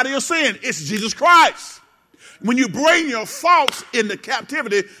this body of sin? It's Jesus Christ. When you bring your thoughts into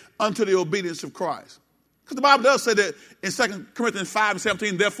captivity unto the obedience of Christ. Because the Bible does say that in 2 Corinthians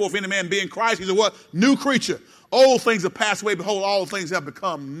 5:17, therefore, if any man be in Christ, he's a what? New creature. Old things have passed away. Behold, all things have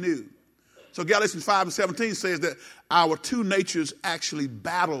become new. So Galatians 5:17 says that our two natures actually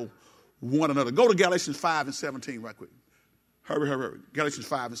battle one another. Go to Galatians 5:17 right quick. Hurry. Galatians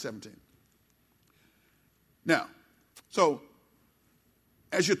 5:17. Now, so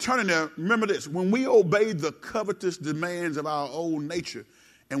as you're turning there, remember this. When we obey the covetous demands of our old nature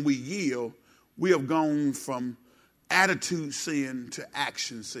and we yield, we have gone from attitude sin to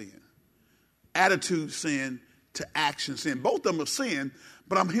action sin. Attitude sin to action sin. Both of them are sin,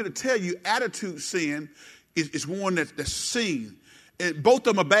 but I'm here to tell you attitude sin is one that's seen. And both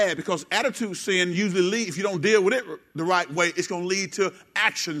of them are bad because attitude sin usually leads, if you don't deal with it the right way, it's going to lead to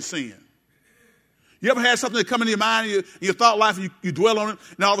action sin. You ever had something that come into your mind, in your thought life, and you dwell on it,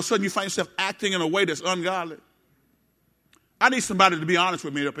 and all of a sudden you find yourself acting in a way that's ungodly? I need somebody to be honest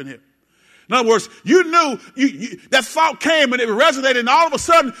with me up in here. In other words, you knew that thought came and it resonated, and all of a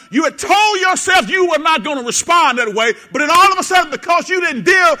sudden you had told yourself you were not going to respond that way, but then all of a sudden, because you didn't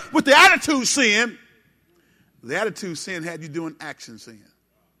deal with the attitude sin had you doing action sin.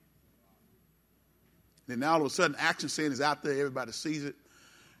 Then all of a sudden, action sin is out there, everybody sees it,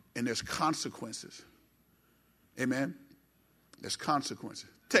 and there's consequences. Amen? There's consequences.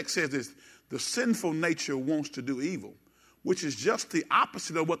 Text says this, the sinful nature wants to do evil, which is just the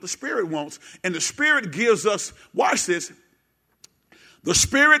opposite of what the Spirit wants. And the Spirit gives us, watch this, the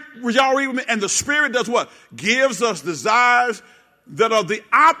Spirit, y'all read with me, and the Spirit does what? Gives us desires that are the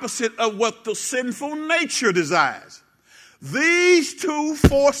opposite of what the sinful nature desires. These two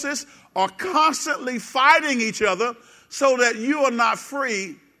forces are constantly fighting each other so that you are not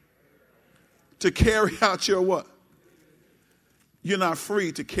free to carry out your what? You're not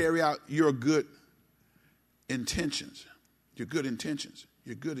free to carry out your good intentions. Your good intentions.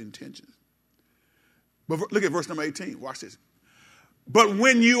 Your good intentions. But look at verse number 18. Watch this. But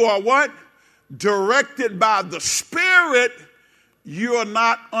when you are what? Directed by the Spirit, you are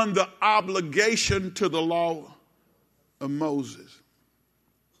not under obligation to the law of Moses.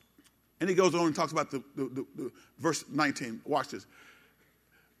 And he goes on and talks about the verse 19. Watch this.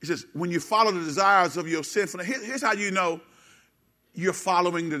 He says, when you follow the desires of your sinful nature, here's how you know you're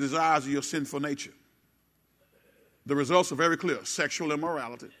following the desires of your sinful nature. The results are very clear. Sexual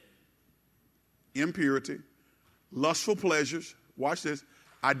immorality, impurity, lustful pleasures, watch this,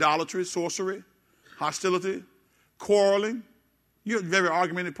 idolatry, sorcery, hostility, quarreling. You're a very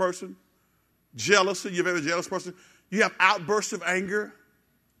argumentative person. Jealousy, you're a very jealous person. You have outbursts of anger.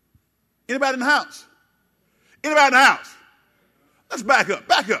 Anybody in the house? Anybody in the house? Let's back up.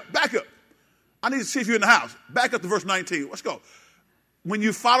 I need to see if you're in the house. Back up to verse 19. Let's go. When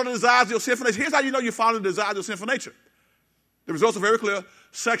you follow the desires of your sinful nature, here's how you know you're following the desires of your sinful nature. The results are very clear.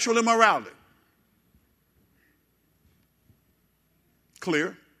 Sexual immorality.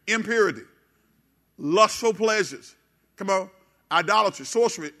 Clear. Impurity. Lustful pleasures. Come on. Idolatry,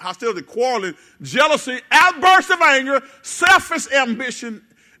 sorcery, hostility, quarreling, jealousy, outbursts of anger, selfish ambition,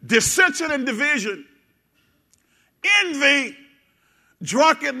 dissension and division, envy,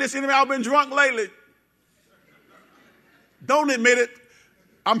 drunkenness. Anybody been drunk lately? Don't admit it.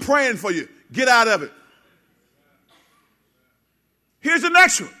 I'm praying for you. Get out of it. Here's the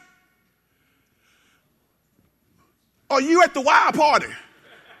next one. Are you at the wild party?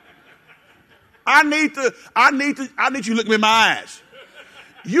 I need you to look me in my eyes.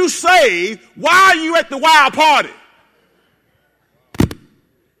 You saved. Why are you at the wild party?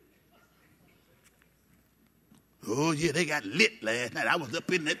 Oh, yeah, they got lit last night. I was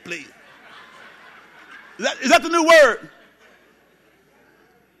up in that place. Is that the new word?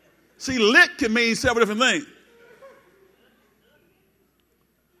 See, lit can mean several different things.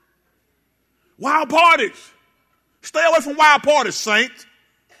 Wild parties. Stay away from wild parties, saints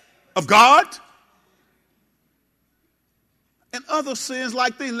of God. And other sins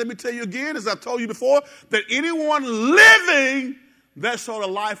like these. Let me tell you again, as I told you before, that anyone living that sort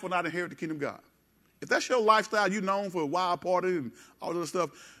of life will not inherit the kingdom of God. If that's your lifestyle, you're known for a wild party and all that other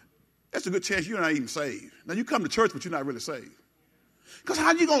stuff, that's a good chance you're not even saved. Now, you come to church, but you're not really saved. Because how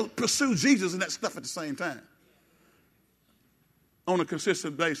are you going to pursue Jesus and that stuff at the same time? On a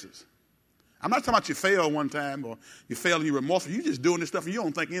consistent basis. I'm not talking about you failed one time or you failed and you're remorseful. You're just doing this stuff and you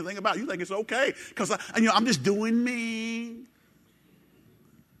don't think anything about it. You think it's okay because I'm just doing me.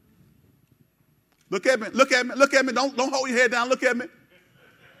 Look at me. Don't hold your head down. Look at me.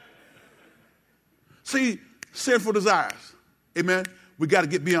 See, sinful desires. Amen. We got to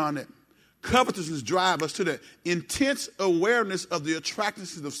get beyond that. Covetousness drives us to that. Intense awareness of the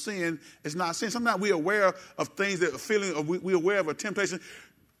attractiveness of sin is not sin. Sometimes we're aware of things that are feeling, or we're aware of a temptation.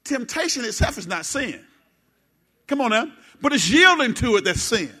 Temptation itself is not sin. Come on now. But it's yielding to it that's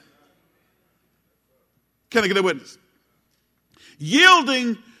sin. Can I get a witness?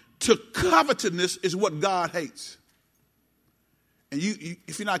 Yielding to covetousness is what God hates. And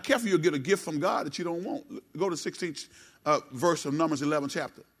if you're not careful, you'll get a gift from God that you don't want. Go to the 16th verse of Numbers 11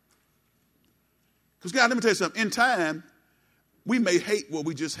 chapter. Because God, let me tell you something. In time, we may hate what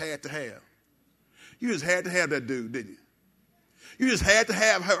we just had to have. You just had to have that dude, didn't you? You just had to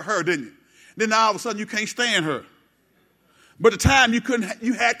have her, didn't you? Then all of a sudden you can't stand her. But the time you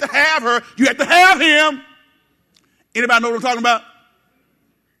had to have her, you had to have him. Anybody know what I'm talking about?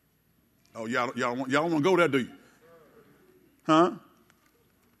 Oh, y'all don't want to go there, do you? Huh?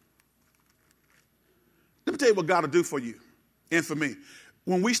 Let me tell you what God will do for you and for me.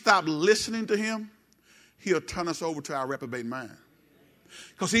 When we stop listening to him, he'll turn us over to our reprobate mind.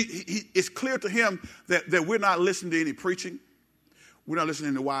 Because it's clear to him that we're not listening to any preaching. We're not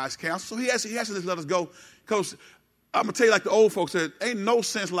listening to wise counsel. So he has to just let us go. Because I'm going to tell you like the old folks said, ain't no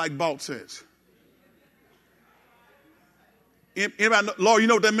sense like bought sense. Anybody know, Lord, you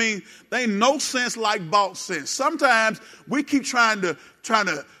know what that means? There ain't no sense like bought sense. Sometimes we keep trying to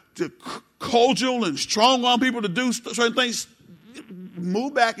cudgel and strong on people to do certain things.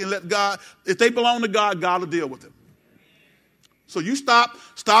 Move back and let God, if they belong to God, God will deal with them. So you stop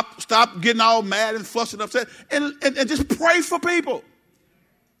getting all mad and flustered and upset and just pray for people.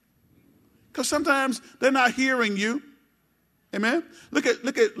 Because sometimes they're not hearing you. Amen? Look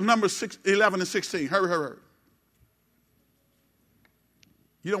at Numbers 11 and 16. Hurry.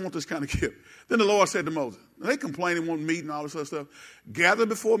 You don't want this kind of gift. Then the Lord said to Moses, they complain and want meat and all this other stuff. Gather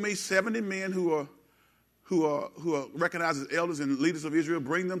before me 70 men who are recognized as elders and leaders of Israel.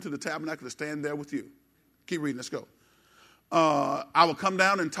 Bring them to the tabernacle to stand there with you. Keep reading. Let's go. I will come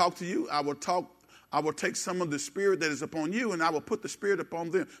down and talk to you. I will talk I will take some of the spirit that is upon you, and I will put the spirit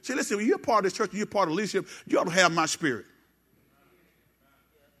upon them. See, listen, when you're part of this church, you're part of leadership, you ought to have my spirit.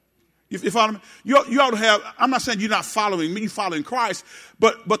 You follow me? You ought to have, I'm not saying you're not following me, you're following Christ,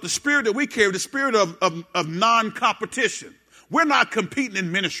 but the spirit that we carry, the spirit of non-competition. We're not competing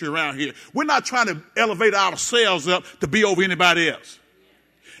in ministry around here. We're not trying to elevate ourselves up to be over anybody else.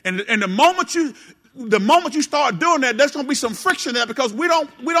 And the moment you start doing that, there's going to be some friction there, because we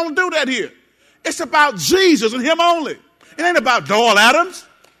don't do that here. It's about Jesus and him only. It ain't about Doyle Adams.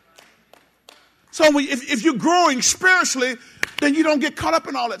 So if you're growing spiritually, then you don't get caught up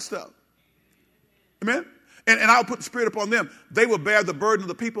in all that stuff. Amen? And I'll put the spirit upon them. They will bear the burden of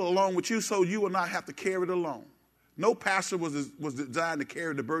the people along with you, so you will not have to carry it alone. No pastor was designed to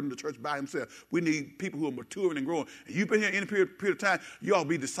carry the burden of the church by himself. We need people who are maturing and growing. And you've been here any period of time, you all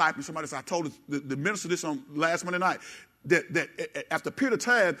be discipling somebody. So I told the minister this on last Monday night, that after a period of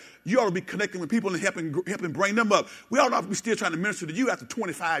time, you ought to be connecting with people and helping bring them up. We ought not be still trying to minister to you after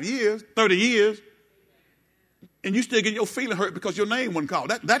 25 years, 30 years. And you still getting your feeling hurt because your name wasn't called.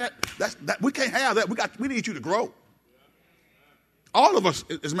 That we can't have that. We need you to grow. All of us,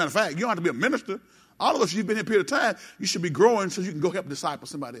 as a matter of fact, you don't have to be a minister. All of us, you've been here a period of time, you should be growing so you can go help disciple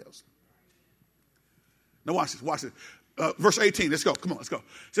somebody else. Now watch this. Verse 18, let's go. Come on, let's go.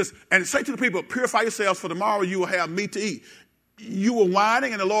 It says, and say to the people, purify yourselves, for tomorrow you will have meat to eat. You were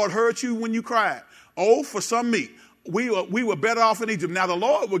whining, and the Lord heard you when you cried. Oh, for some meat. We were better off in Egypt. Now the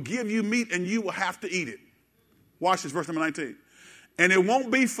Lord will give you meat, and you will have to eat it. Watch this, verse number 19. And it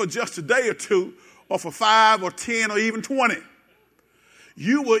won't be for just a day or two, or for 5 or 10 or even 20.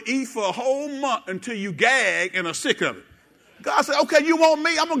 You will eat for a whole month until you gag and are sick of it. God said, okay, you want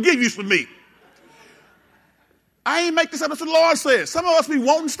meat? I'm going to give you some meat. I ain't make this up. That's what the Lord says. Some of us be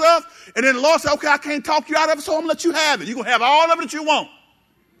wanting stuff, and then the Lord said, okay, I can't talk you out of it, so I'm going to let you have it. You're going to have all of it that you want.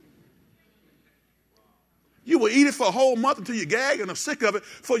 You will eat it for a whole month until you gag and are sick of it,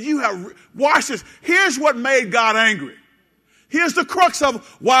 for you have, watch this. Here's what made God angry. Here's the crux of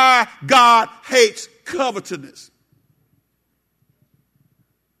why God hates covetousness.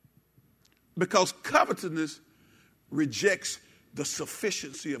 Because covetousness rejects the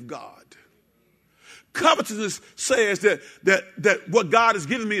sufficiency of God. Covetousness says that what God has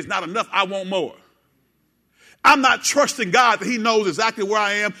given me is not enough. I want more. I'm not trusting God that he knows exactly where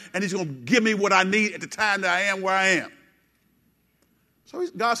I am and he's going to give me what I need at the time that I am where I am. So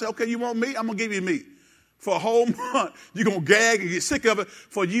God said, okay, you want meat? I'm going to give you meat. For a whole month, you're going to gag and get sick of it,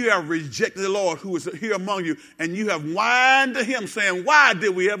 for you have rejected the Lord who is here among you, and you have whined to him, saying, why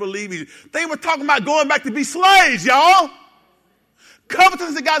did we ever leave Egypt? They were talking about going back to be slaves, y'all.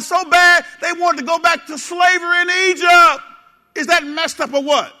 Covetousness had got so bad, they wanted to go back to slavery in Egypt. Is that messed up or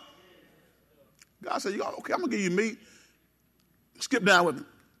what? God said, okay, I'm going to give you meat. Skip down with me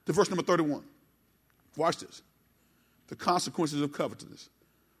to verse number 31. Watch this. The consequences of covetousness.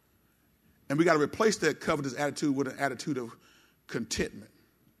 And we got to replace that covetous attitude with an attitude of contentment.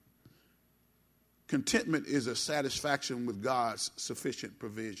 Contentment is a satisfaction with God's sufficient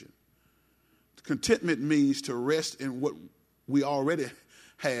provision. Contentment means to rest in what we already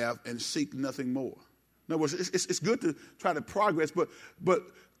have and seek nothing more. In other words, it's good to try to progress, but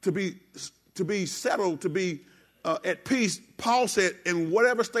to be settled, to be at peace. Paul said, in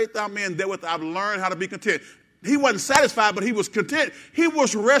whatever state thou art in, therewith I've learned how to be content. He wasn't satisfied, but he was content. He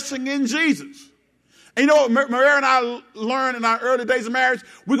was resting in Jesus. And you know what Maria and I learned in our early days of marriage?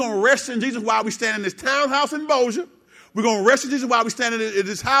 We're going to rest in Jesus while we stand in this townhouse in Bossier. We're going to rest in Jesus while we stand in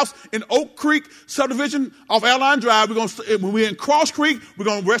this house in Oak Creek subdivision off Airline Drive. When we're in Cross Creek, we're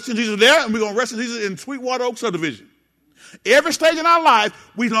going to rest in Jesus there, and we're going to rest in Jesus in Sweetwater Oak subdivision. Every stage in our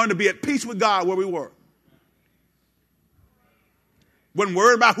life, we learned to be at peace with God where we were. Wasn't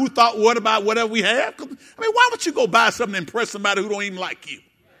worried about who thought what about whatever we have. I mean, why would you go buy something to impress somebody who don't even like you?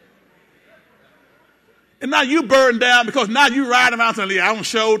 And now you burdened down because now you riding around saying, I don't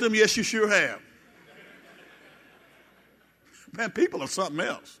show them. Yes, you sure have. Man, people are something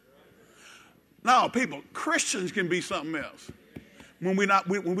else. No, Christians can be something else when we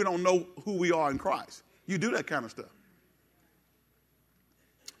don't know who we are in Christ. You do that kind of stuff.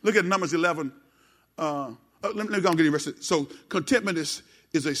 Look at Numbers 11. Let me go and get you arrested. So contentment is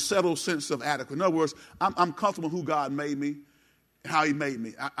a settled sense of adequacy. In other words, I'm comfortable with who God made me, how he made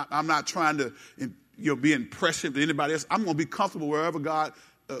me. I'm not trying to be impressive to anybody else. I'm going to be comfortable wherever God,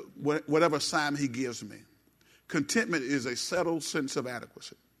 whatever assignment he gives me. Contentment is a settled sense of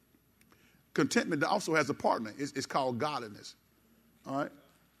adequacy. Contentment also has a partner. It's called godliness. All right?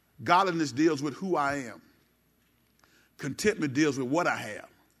 Godliness deals with who I am. Contentment deals with what I have.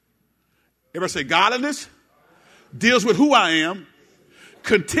 Everybody say godliness deals with who I am.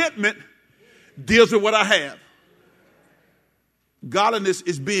 Contentment deals with what I have. Godliness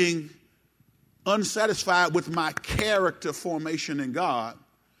is being unsatisfied with my character formation in God.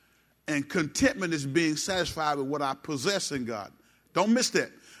 And contentment is being satisfied with what I possess in God. Don't miss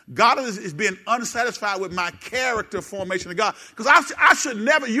that. Godliness is being unsatisfied with my character formation in God. Because I should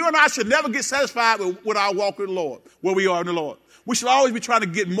never, you and I should never get satisfied with our walk with the Lord, where we are in the Lord. We should always be trying to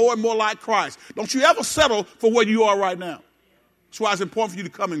get more and more like Christ. Don't you ever settle for where you are right now. That's why it's important for you to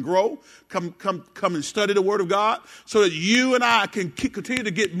come and grow, come and study the Word of God, so that you and I can continue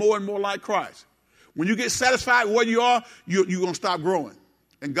to get more and more like Christ. When you get satisfied with where you are, you're going to stop growing.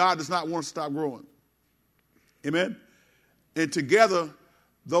 And God does not want us to stop growing. Amen? And together,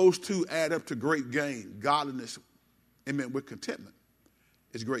 those two add up to great gain. Godliness, amen, with contentment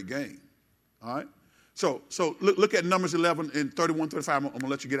is great gain. All right? So look at Numbers 11 and 31, 35. I'm going to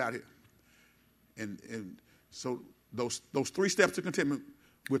let you get out here. And so those 3 steps to contentment,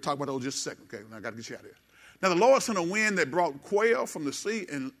 we'll talk about those just a second. Okay, now I got to get you out of here. Now the Lord sent a wind that brought quail from the sea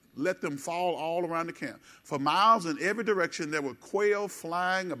and let them fall all around the camp. For miles in every direction, there were quail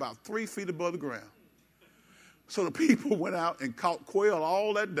flying about 3 feet above the ground. So the people went out and caught quail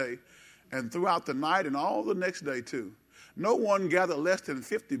all that day and throughout the night and all the next day too. No one gathered less than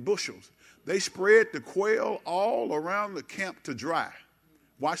 50 bushels. They spread the quail all around the camp to dry.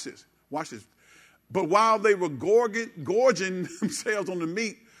 Watch this. But while they were gorging themselves on the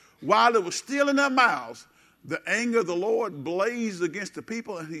meat, while it was still in their mouths, the anger of the Lord blazed against the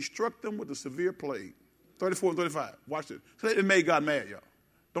people, and he struck them with a severe plague. 34 and 35. Watch this. So it made God mad, y'all.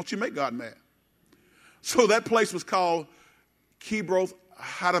 Don't you make God mad. So that place was called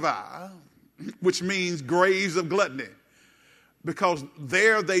Pt.2, which means graves of gluttony, because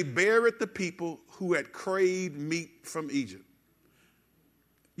there they buried the people who had craved meat from Egypt.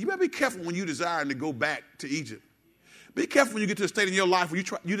 You better be careful when you desire to go back to Egypt. Be careful when you get to a state in your life where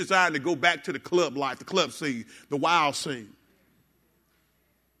you desire to go back to the club life, the club scene, the wild scene.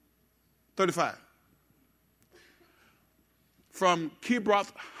 35. From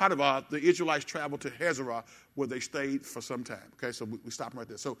Pt.2, the Israelites traveled to Hazarah, where they stayed for some time. Okay, so we stop right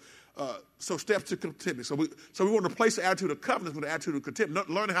there. So steps to contentment. So we want to replace the attitude of covenant with the attitude of contentment.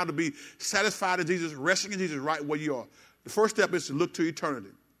 Learning how to be satisfied in Jesus, resting in Jesus right where you are. The first step is to look to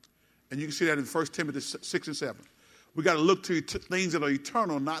eternity. And you can see that in 1 Timothy 6 and 7. We got to look to things that are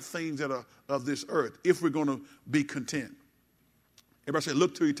eternal, not things that are of this earth, if we're going to be content. Everybody say,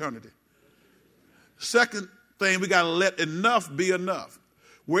 look to eternity. Second thing, we got to let enough be enough.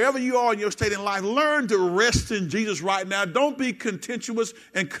 Wherever you are in your state in life, learn to rest in Jesus right now. Don't be contentious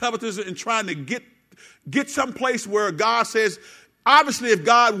and covetous and trying to get someplace where God says, obviously, if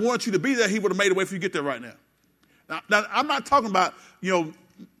God wants you to be there, he would have made a way for you to get there right now. Now I'm not talking about,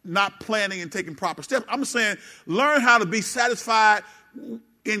 not planning and taking proper steps. I'm saying learn how to be satisfied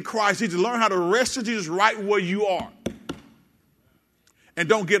in Christ Jesus. Learn how to rest in Jesus right where you are. And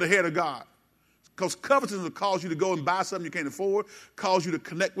don't get ahead of God. Because covetousness will cause you to go and buy something you can't afford, cause you to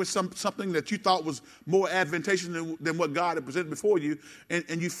connect with something that you thought was more advantageous than what God had presented before you,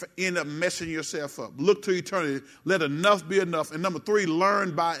 and you end up messing yourself up. Look to eternity. Let enough be enough. And number 3,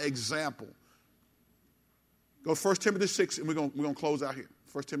 learn by example. Go to 1 Timothy 6, and we're going to close out here.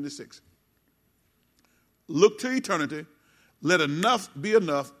 1 Timothy 6. Look to eternity, let enough be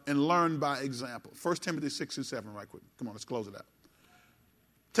enough, and learn by example. 1 Timothy 6 and 7 right quick. Come on, let's close it out.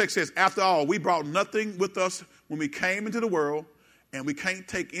 Text says, after all, we brought nothing with us when we came into the world, and we can't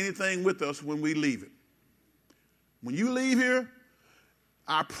take anything with us when we leave it. When you leave here,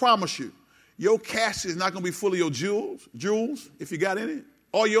 I promise you, your casket is not going to be full of your jewels, if you got any,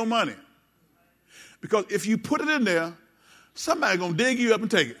 or your money. Because if you put it in there, somebody's going to dig you up and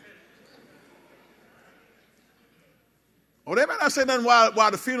take it. Or they might not say nothing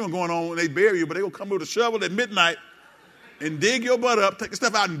while the funeral going on when they bury you, but they're going to come with a shovel at midnight and dig your butt up, take the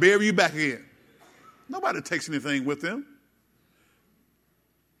stuff out and bury you back again. Nobody takes anything with them.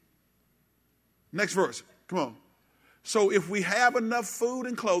 Next verse. Come on. So if we have enough food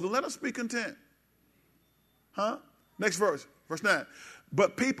and clothing, let us be content. Huh? Next verse. Verse 9.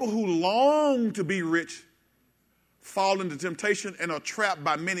 But people who long to be rich fall into temptation and are trapped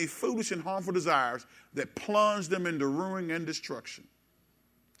by many foolish and harmful desires that plunge them into ruin and destruction.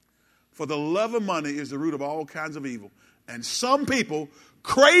 For the love of money is the root of all kinds of evil. And some people,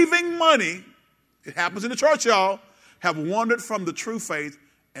 craving money, it happens in the church, y'all, have wandered from the true faith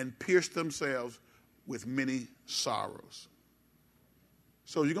and pierced themselves with many sorrows.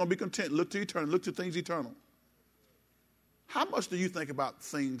 So you're going to be content. Look to eternity. Look to things eternal. How much do you think about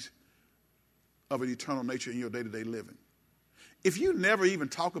things of an eternal nature in your day-to-day living? If you never even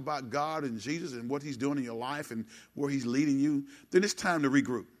talk about God and Jesus and what he's doing in your life and where he's leading you, then it's time to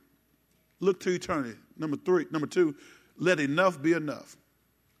regroup. Look to eternity. Number two, let enough be enough.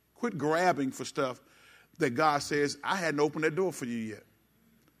 Quit grabbing for stuff that God says, I hadn't opened that door for you yet.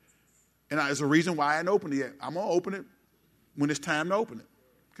 And there's a reason why I hadn't opened it yet. I'm going to open it when it's time to open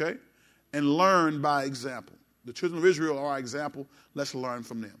it. Okay? And learn by example. The children of Israel are our example. Let's learn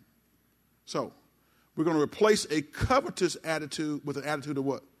from them. So, we're going to replace a covetous attitude with an attitude of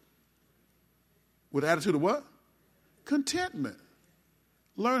what? With an attitude of what? Contentment.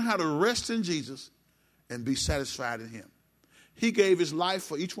 Learn how to rest in Jesus and be satisfied in him. He gave his life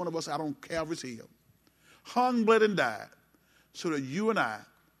for each one of us out on Calvary's hill. Hung, bled, and died so that you and I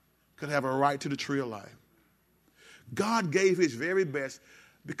could have a right to the tree of life. God gave his very best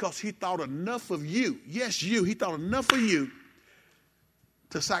because he thought enough of you. Yes, you. He thought enough of you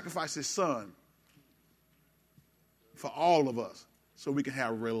to sacrifice his son for all of us so we can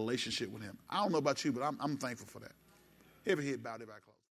have a relationship with him. I don't know about you, but I'm thankful for that. Every head bowed, everybody closed.